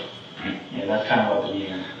 Right. Yeah, that's kind of what the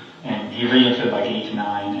meeting. And he reads it like 8 to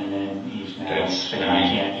 9, and then he's now saying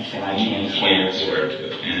I can't swear to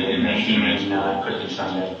it. And maybe not, could be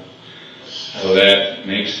Sunday. So that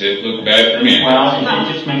makes it look bad for me. Well,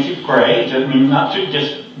 it just makes it great. I mean, not to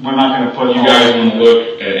just, we're not going to put. You guys want to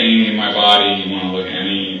look at anything in my body, you want to look at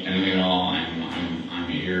anything at all, I'm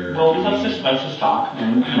here. Well, let's just talk.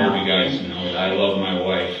 And, I hope you guys know that I love my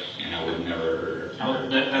wife, and I would never hurt her.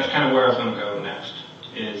 That's kind of where I was going to go next,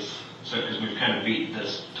 because we've kind of beat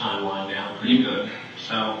this timeline down pretty good.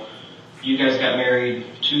 So, you guys got married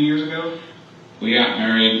 2 years ago? We got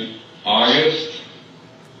married August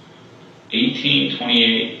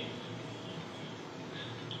 28.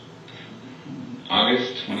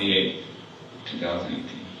 August 28,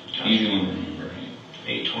 2018. Easy one to remember, right?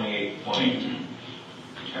 8/28/2018.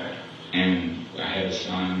 Okay. And I had a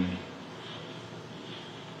son.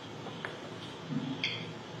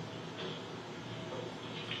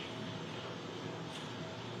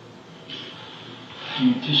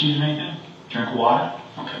 Any tissues or anything? Drink water?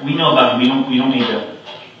 Okay. We know about it. We don't need to.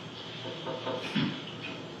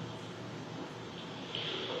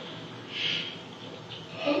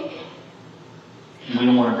 We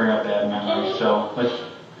don't want to bring up bad memories, so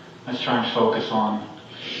let's try and focus on.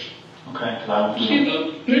 Okay, because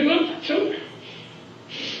They love each other.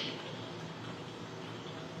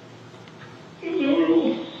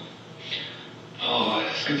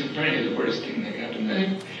 Oh, schizophrenia is the worst thing that got to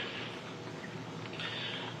me.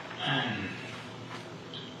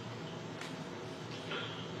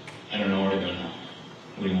 I don't know where to go now.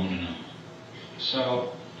 What do you want to know?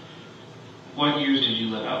 So, what years did you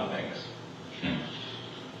live out in Vegas?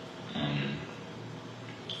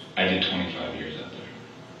 I did 25 years out there.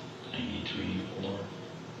 93, 4.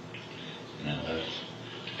 And I left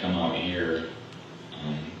to come out here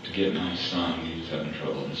to get my son. He was having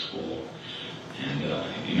trouble in school.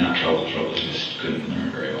 And not trouble, he just couldn't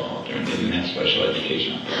learn very well out there. And they didn't have special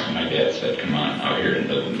education out there. And my dad said, come on out here and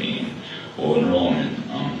live with me. And we'll enroll him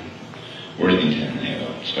in Worthington. They have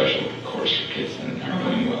a special course for kids that aren't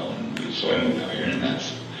doing well. And so I moved out here. And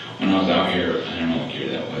that's when I was out here, I don't know what year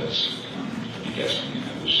that was. I'd be guessing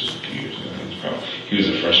it was just 2 years ago. He was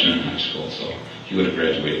a freshman in high school, so he would have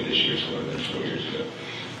graduated this year, so it would have been 4 years ago.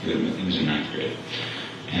 He was in 9th grade.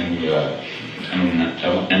 And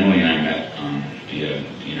Emily and I met via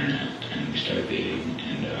the internet, and we started dating,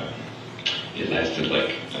 and it lasted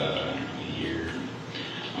like a year.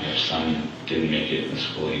 My son didn't make it in the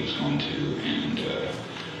school he was going to, and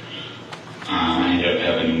I ended up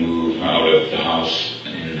having to move out of the house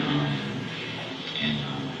in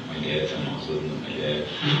my dad's home. I was living with my dad,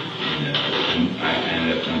 and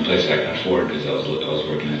place I could afford because I was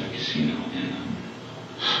working at the casino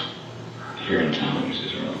here in town, which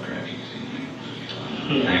is a real crappy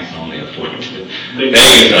casino. I can only afford to. Big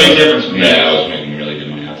Vegas, difference from yeah, Vegas. I was making really good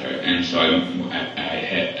money out there, and so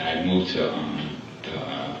I moved to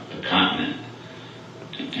the continent,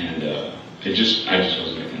 and I just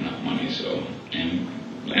wasn't making enough money. So and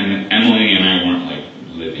Emily and I weren't like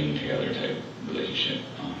living together type relationship.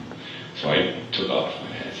 So I took off.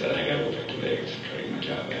 I said I gotta go back to Vegas and try to get my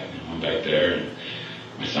job back. And I went back there, and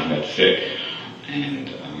my son got sick, and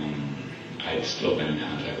I'd still been in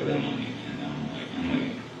contact with Emily, and I'm like,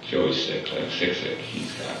 Emily, Joey's sick, like sick.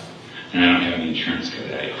 He's got, and I don't have any insurance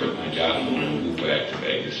because I quit my job, and when I moved back to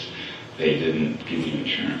Vegas, they didn't give me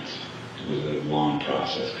insurance. It was a long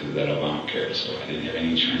process because of that Obamacare, so I didn't have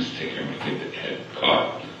any insurance to take care of my kid that had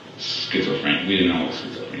caught schizophrenia. We didn't know what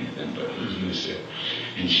schizophrenia then, but he was sick.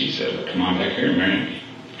 And she said, well, come on back here and marry me.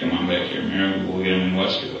 Come on back here and marry me. We'll get him in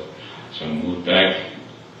Westville. So I moved back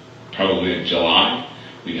probably in July.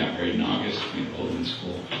 We got married in August. We enrolled in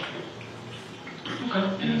school. Okay.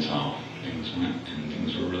 And that's how things went. And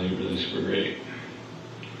things were really, really super great.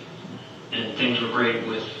 And things were great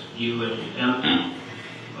with you and Em? Yeah.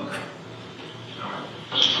 Okay. All right.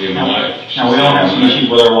 She saved my life. Now, we don't have some issues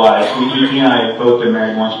with our wives. You and I have both been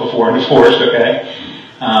married once before and divorced, okay?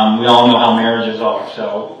 We all know how marriages are,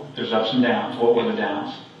 so there's ups and downs. What were the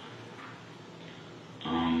downs?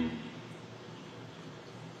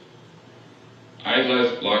 I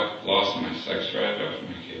lost my sex drive after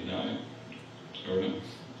my kid died, sort of, and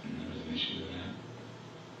there was an issue with that.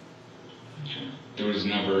 Okay. There was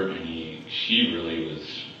never any. She really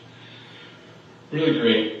was really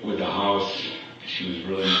great with the house. She was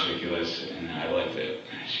really meticulous, and I liked it.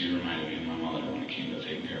 She reminded me of my mother when it came to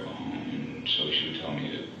taking care of a home, and so she would tell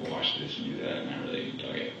me to wash this and do that, and I really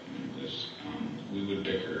dug it. And it was, we would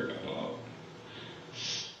bicker about.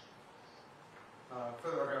 For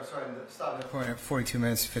the record, I'm sorry to stop that point at 42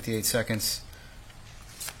 minutes, 58 seconds.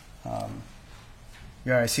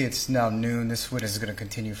 Yeah, I see it's now noon. This witness is going to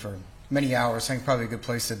continue for many hours. I think probably a good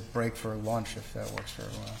place to break for lunch if that works for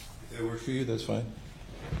everyone. If that works for you, that's fine.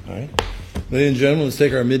 All right. Ladies and gentlemen, let's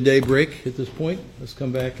take our midday break at this point. Let's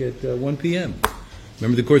come back at 1 p.m.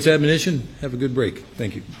 Remember the court's admonition? Have a good break.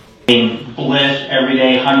 Thank you. Bliss,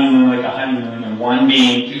 everyday honeymoon, like a honeymoon, and one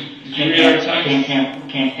being can't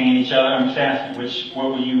stand each other. I'm just asking,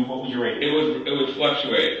 what would you rate? It would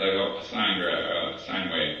fluctuate like a sine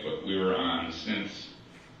wave, but we were on since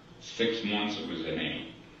 6 months. It was an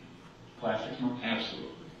 8. Last 6 months?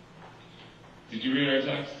 Absolutely. Did you read our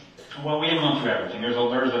text? Well, we haven't gone through everything. There's a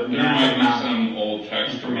There might be amount. some old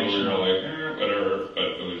text where we were like, whatever, but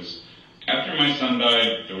it was, after my son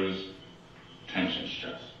died, there was tension,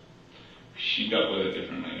 stress. She dealt with it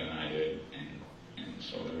differently than I did, and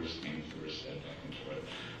so there was things that were said back and forth.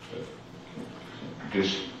 But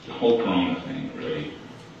the whole Corona thing really,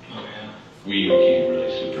 Oh, yeah. we became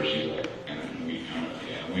really super. She's like, and then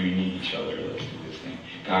we need each other. Let's do this thing.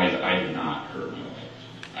 Guys, I did not hurt my wife.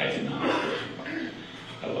 I did not hurt her.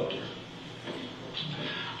 I loved her.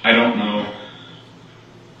 I don't know.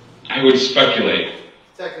 I would speculate.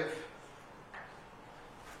 Detective.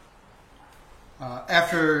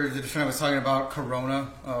 After the defendant was talking about Corona,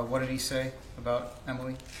 what did he say about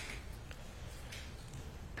Emily?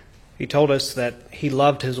 He told us that he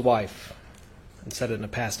loved his wife and said it in the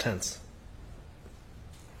past tense.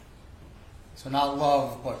 So not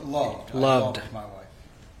love, but loved. Loved. I loved my wife.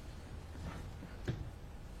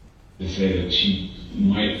 To say that she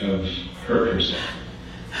might have hurt herself.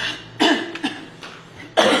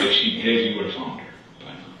 But if she did, you would have found her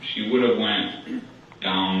by now. She would have went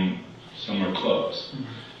down somewhere close.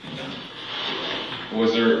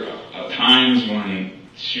 Was there times when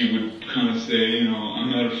she would kind of say,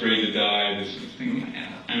 I'm not afraid to die, this thing?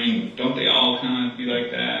 I mean, don't they all kind of be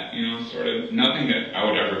like that? Sort of. Nothing that I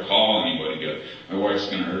would ever call anybody go, my wife's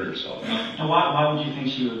going to hurt herself. Nothing. Now, why would you think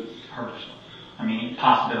she would hurt herself? I mean,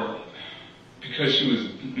 possibility. Because she was,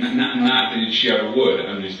 not that she ever would,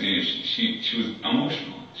 I'm just saying she was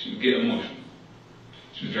emotional. She would get emotional.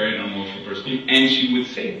 She was a very emotional person. And she would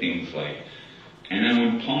say things like, and then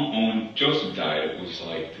when Joseph died, it was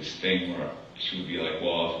like this thing where she would be like,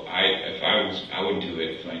 well, if I would do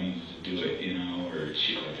it if I needed to do it, or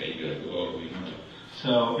shit like that. You'd be like, oh,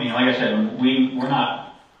 So, like I said, we're not.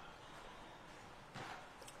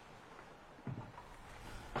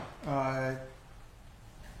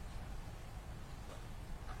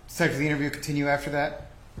 Does the interview continue after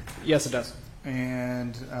that? Yes, it does.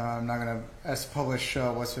 And I'm not going to ask to publish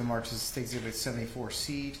Westfield March's State Exhibit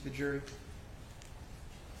 74C to the jury.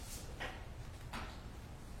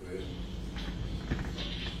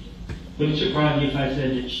 Would it surprise you if I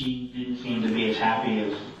said that she didn't seem to be as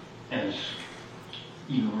happy as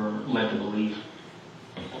you were led to believe?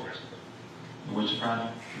 Of course. It would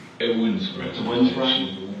surprise you? It wouldn't surprise It me. wouldn't surprise you?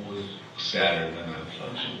 She was sadder than I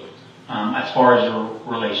thought she was. As far as your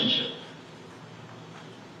relationship?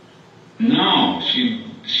 No, she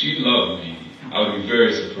loved me. I would be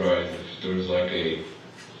very surprised if there was like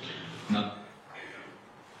not.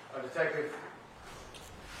 Detective,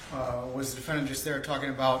 was the defendant just there talking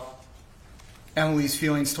about Emily's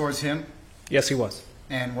feelings towards him? Yes, he was.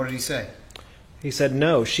 And what did he say? He said,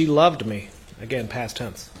 no, she loved me. Again, past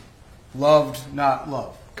tense. Loved, not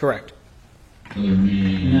love. Correct.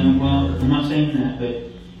 No, well, I'm not saying that, but,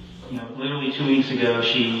 literally 2 weeks ago,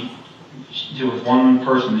 there was one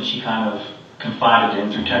person that she kind of confided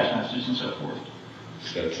in through text messages and so forth.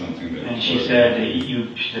 Said something that. And she said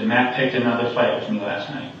that Matt picked another fight with me last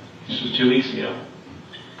night. This was 2 weeks ago.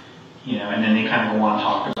 And then they kind of go on and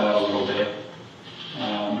talk about it a little bit.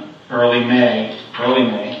 Early May,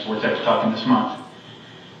 we're talking this month.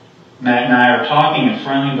 Matt and I are talking and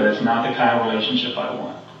friendly, but it's not the kind of relationship I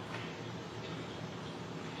want.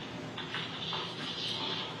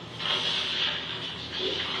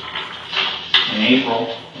 In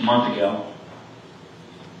April, a month ago,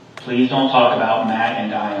 please don't talk about Matt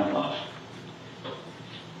and I in love.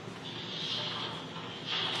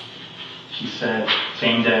 She said,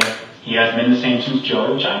 same day, he hasn't been the same since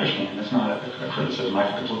Joey, which I understand. That's not a criticism.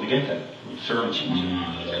 I completely get that. It certainly changed.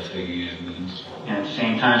 I'll take it. And at the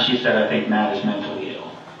same time, she said, I think Matt is mentally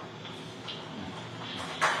ill.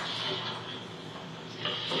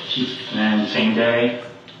 And then the same day,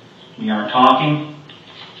 we aren't talking.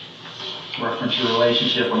 Reference your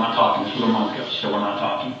relationship, we're not talking. This was a month ago. She said, we're not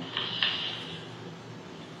talking.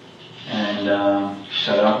 And she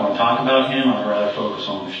said, I don't want to talk about him. I'd rather focus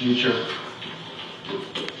on the future.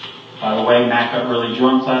 By the way, Matt got really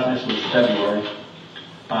drunk last night. This was February.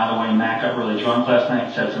 By the way, Matt got really drunk last night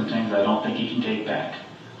and said some things I don't think he can take back.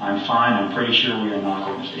 I'm fine. I'm pretty sure we are not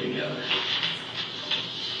going to stay together.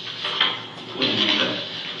 What do you think of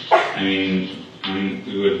that? I mean,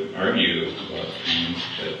 we would argue about things,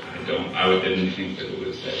 but I didn't think that it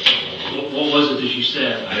was that. What was it that you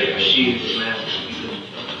said? She was mad.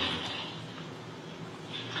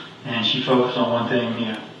 And she focused on one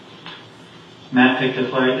thing, Matt picked a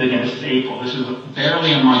fight. Again, this is April. This is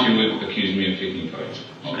barely a month She ago. would accuse me of picking fights.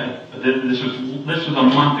 Okay, but this was a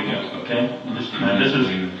month ago. Okay, and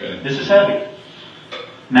this is heavy.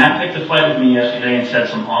 Matt picked a fight with me yesterday and said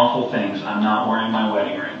some awful things. I'm not wearing my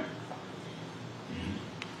wedding ring.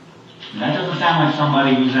 And that doesn't sound like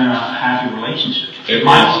somebody who's in a happy relationship. I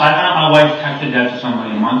found my wife texted that to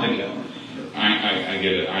somebody a month ago. I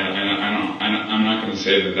get it. I'm not going to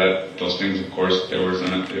say that those things. Of course, there was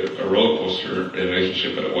a roller coaster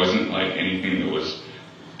relationship, but it wasn't like anything that was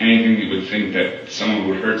anything you would think that someone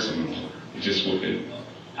would hurt someone over. It just would.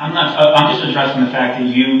 I'm just addressing the fact that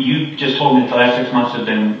you just told me that the last 6 months have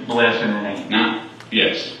been bliss and it ain't.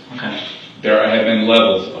 Yes. Okay. There have been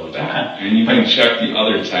levels of that, Okay. and you can check the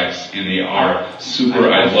other texts, and they are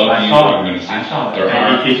super. I love you. I'm going to say I saw that. there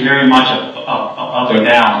are. It's very much up and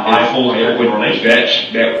down, bipolar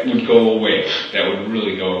relationship. That would go away. That would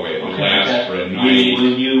really go away. It would last for a night.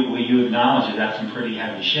 Will you acknowledge that that's some pretty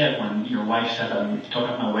heavy shit when your wife said, I took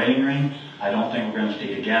up my wedding ring, I don't think we're going to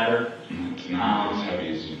stay together. It's not as heavy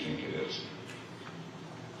as you think it is.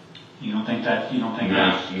 You don't think that? You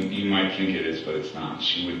might think it is, but it's not.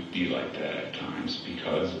 She would be like that at times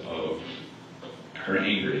because of her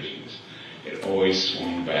anger issues. It always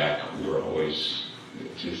swung back. It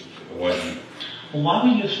wasn't. Well, why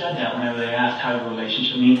would you have said that whenever they asked how your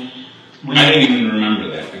relationship? I didn't even remember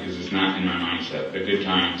that because it's not in my mindset. The good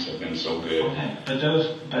times have been so good. Okay,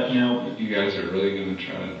 but you guys are really going to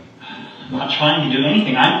try to. I'm not trying to do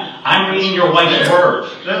anything. I'm reading your wife's words.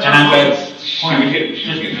 That's and I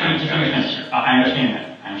understand that.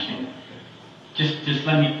 Just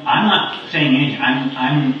let me. I'm not saying anything.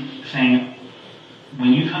 I'm saying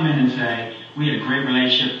when you come in and say we had a great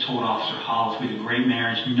relationship, told Officer Hollis, we had a great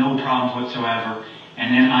marriage, no problems whatsoever,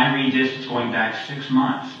 and then I read this. It's going back 6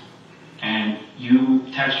 months, and you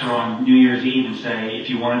text her on New Year's Eve and say if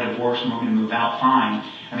you want a divorce and want me to move out, fine.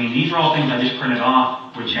 I mean, these are all things I just printed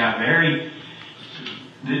off, which have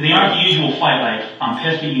they aren't the usual fight, like, I'm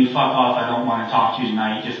pissed at you, fuck off, I don't want to talk to you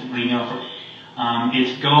tonight, just leave me alone.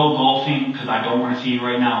 It's go golfing, because I don't want to see you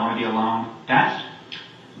right now, I want to be alone. That's,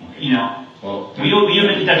 Well, we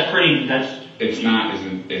admit that's pretty, it's not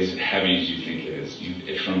as heavy as you think it is.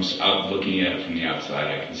 From looking at it from the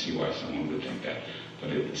outside, I can see why someone would think that.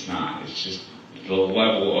 But it's not. It's just the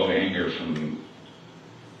level of anger from,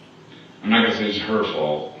 I'm not going to say it's her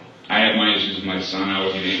fault, I had my issues with my son. I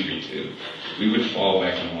would get angry too. We would fall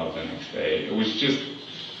back in love the next day. It was just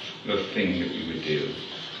the thing that we would do.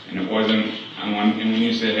 And it wasn't, and when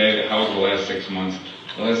you say, hey, how was the last 6 months?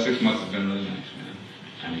 The last 6 months have been really nice, man.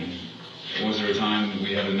 I mean, was there a time that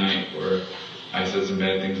we had a night where I said some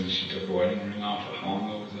bad things and she took her wedding ring off? How long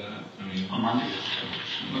ago was that? I mean, A month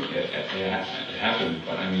ago. look, it happened,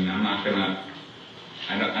 but I mean, I'm not gonna,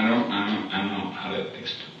 I don't know how to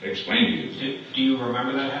explain to you. Do you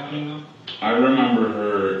remember that happening though? I remember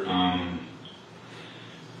her,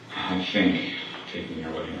 I think, taking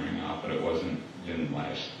her wedding ring off, but didn't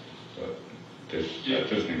last. But this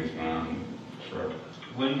thing has gone on forever.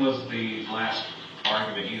 When was the last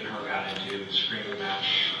argument you and her got into, the screaming match?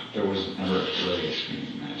 There was never really a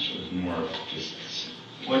screaming match. It was more of just.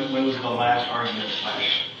 When was the last argument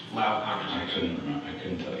 / loud I conversation? couldn't remember. I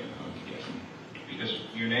couldn't tell you. I was guessing. Because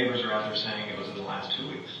your neighbors are out there saying it was in the last 2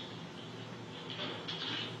 weeks.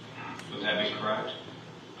 Would that be correct?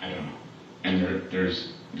 I don't know. And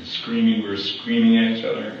there's the screaming. We were screaming at each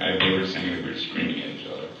other. They were saying that we were screaming at each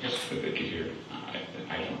other. Yes. That they could hear.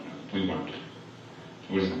 I don't know. We weren't.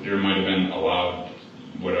 There might have been a loud,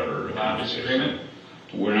 whatever. Loud disagreement?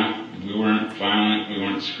 We weren't violent. We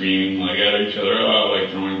weren't screaming like at each other, like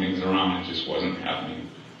throwing things around. It just wasn't happening.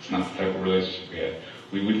 It's not the type of relationship we had.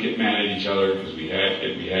 We would get mad at each other because we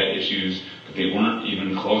had issues, but they weren't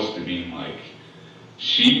even close to being like.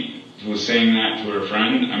 She was saying that to her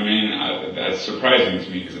friend. I mean, that's surprising to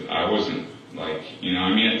me because I wasn't like, I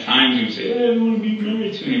mean, at times you'd say, I don't want to be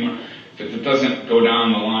married to you anymore. But it doesn't go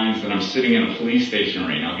down the lines that I'm sitting in a police station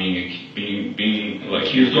right now, being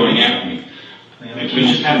like you're going after me. We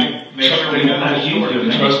just have to make sure we know that you do.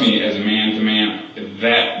 And trust me, as a man to man,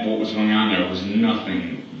 that what was going on there was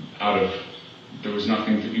nothing there was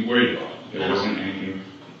nothing to be worried about. There wasn't anything.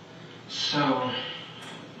 So,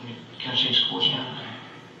 can I change course now?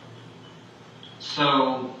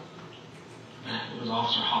 So, it was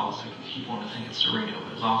Officer Hollis. I keep wanting to think it's Sereno,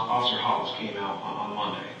 but it was Officer Hollis came out on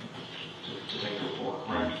Monday to take the report,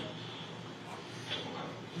 correct?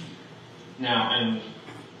 Okay. Now, and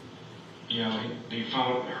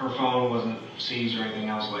her phone wasn't seized or anything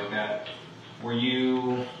else like that. Were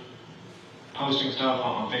you posting stuff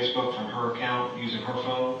on Facebook from her account using her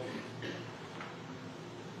phone?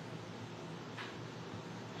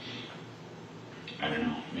 I don't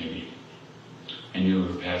know, maybe. I knew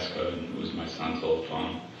her passcode. It was my son's old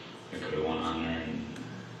phone. I could have went on there and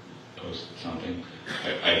posted something.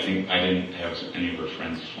 I think I didn't have any of her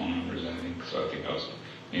friends' phone numbers, so I think I was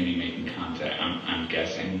maybe making contact. I'm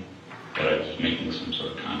guessing that I was making some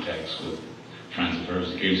sort of contacts with friends of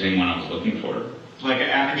hers using when I was looking for her. Like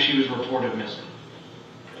after she was reported missing?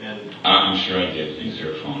 And I'm sure I did use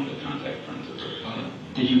her phone to contact friends of hers.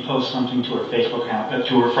 Did you post something to her Facebook account,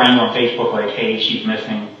 to her friend on Facebook, like, hey, she's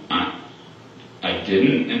missing? I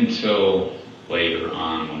didn't until later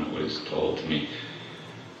on when it was told to me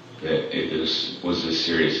that it was as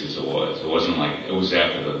serious as it was. It wasn't like, it was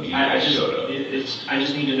after the media showed up. I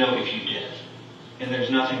just need to know if you did. And there's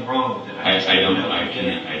nothing wrong with it. I don't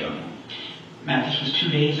know. Matt, this was 2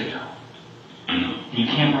 days ago. I know. You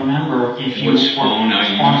can't remember if you Which were phone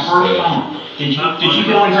I on used her to- phone. Did you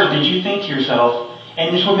get on her? Did you think to yourself,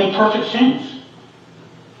 and this would make perfect sense,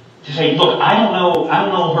 to say, look, I don't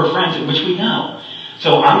know her friends, which we know.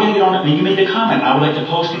 So I'm going to get on it. And you made the comment, I would like to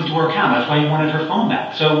post things to her account. That's why you wanted her phone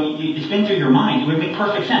back. So it's been through your mind. It would make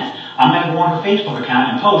perfect sense. I'm going to go on her Facebook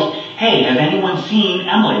account and post, hey, has anyone seen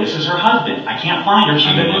Emily? This is her husband. I can't find her. She's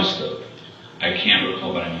I been must have. I can't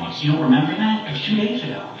recall, but I must You have. don't remember that? It was 2 days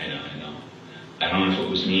ago. I don't. I don't know if it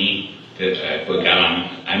was me that put that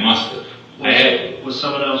on. I must have. I had. Was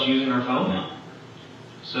someone else using her phone? No.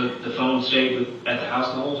 So the phone stayed at the house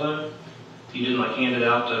the whole time? You didn't hand it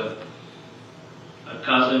out to a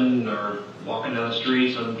cousin or walking down the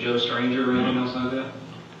street, some Joe stranger or anything else like that?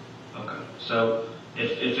 Okay. So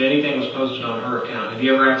if anything was posted on her account, have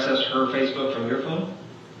you ever accessed her Facebook from your phone?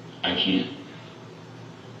 I can't.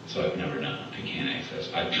 So I've never done it. I can't access.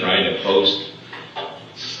 I've tried to post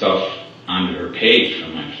stuff onto her page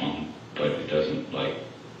from my phone, but it doesn't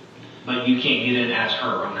But you can't get in as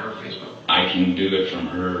her on her Facebook. I can do it from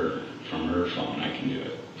her phone. I can do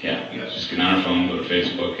it. Yeah. Yes. Just get on her phone, go to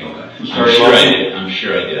Facebook, and Okay. I'm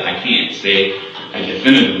sure I did. I can't say I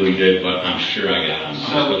definitively did, but I'm sure I got on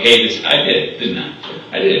Facebook. Hey, I did, didn't I?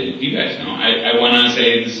 I did. You guys know. I went on and say,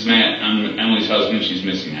 hey, this is Matt. I'm Emily's husband. She's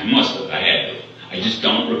missing. I must have. I had to. I just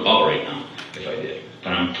don't recall right now if I did.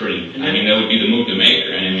 But I'm pretty. I mean, that would be the move to make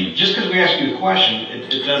her. And I mean, Just because we ask you the question,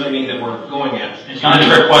 it doesn't mean that we're going at it. It's not a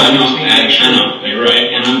trick question. I know. You're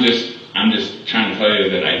right. And I'm just trying to tell you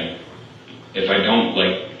that if I don't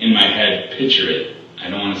in my head picture it, I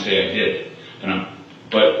don't want to say I did,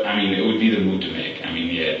 but I mean, it would be the move to make. I mean,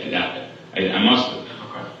 yeah, I must have.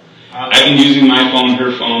 Okay. I've been using my phone,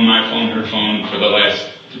 her phone, my phone, her phone for the last,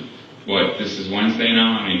 this is Wednesday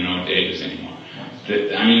now? I don't even know what day it is anymore.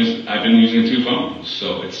 I've been using 2 phones,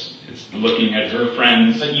 so it's looking at her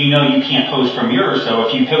friends. But you know you can't post from yours, so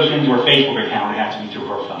if you post into her Facebook account, it has to be through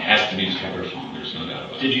her phone. It has to be through her phone, there's no doubt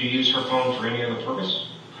about it. Did you use her phone for any other purpose?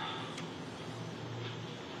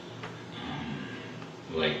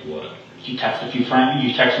 Like what? You text a few friends,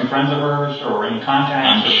 you text some friends of hers, or any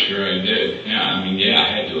contacts? I'm sure I did. Yeah, I mean, yeah, I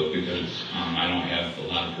had to do it because I don't have a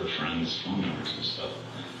lot of her friends' phone numbers and stuff.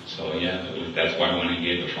 So yeah, that's why when I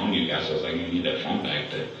gave the phone to you guys, I was like, you need that phone back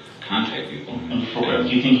to contact people. And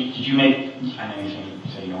do you think, did you make, I know you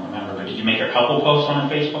say you don't remember, but did you make a couple posts on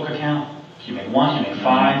her Facebook account? Did you make 1, did you make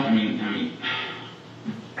 5? I mean,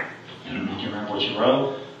 I don't know. Do you remember what you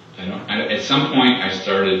wrote? At some point I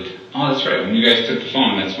started, that's right, when you guys took the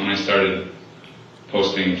phone, that's when I started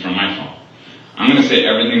posting from my phone. I'm going to say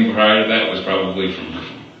everything prior to that was probably from her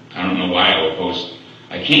phone. I don't know why I would post.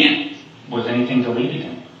 I can't. Was anything deleted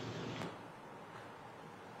in it?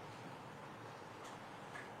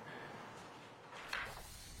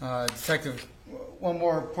 Detective, one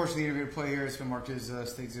more portion of the interview to play here. It's been marked as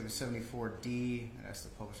State Exhibit 74D. I asked to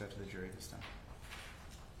publish that to the jury this time.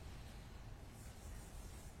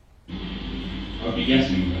 I'll be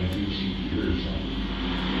guessing, but I think she hurt herself.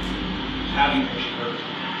 How do you think she hurt?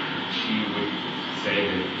 She would say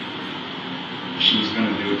that she was going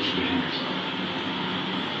to do it, she would hang herself.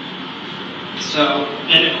 So,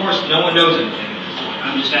 and of course, no one knows anything at this point.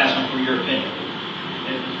 I'm just asking for your opinion.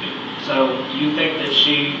 So, you think that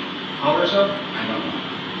she hung herself? I don't know.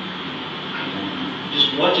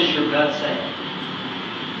 Just what does your gut say?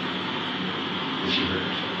 That she hurt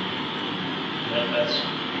herself. That's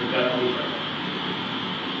your gut belief right there.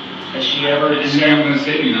 Has she ever And then I'm going to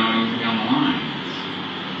say to you now, anything on the line.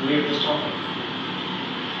 We were just talking.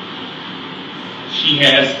 She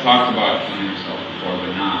has talked about killing herself before,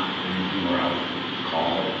 but not anything where I would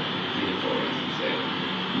call the authorities and say,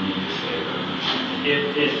 you need to save her.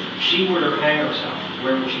 If she were to hang herself,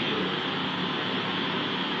 where would she do it?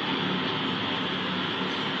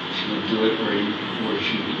 She would do it where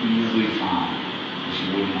she would be easily found. She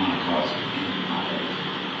wouldn't want to cause any heartache.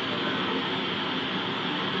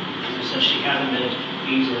 So since she hasn't been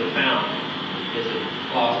easily found, is it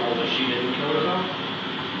plausible that she didn't kill herself?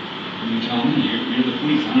 You tell me. You're the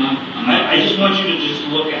police. I'm not. I just want you to just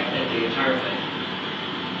look at the entire thing.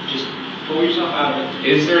 Just pull yourself out of it.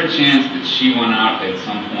 Is there a chance that she went out at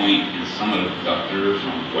some point and someone abducted her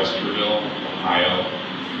from Westerville, Ohio,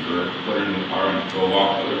 and put her in the car and drove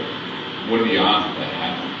off with her? What are the odds that that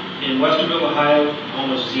happened? In Westerville, Ohio,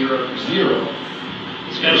 almost 0%. Zero.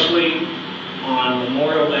 Especially on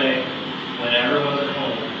Memorial Day when everyone's at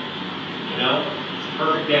home. You know? It's a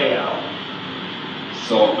perfect day out.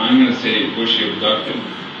 So I'm going to say, was she abducted?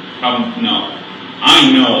 Probably no.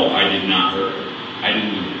 I know I did not hurt her. I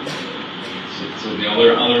didn't do it. So the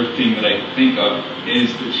other thing that I think of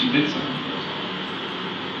is that she did something.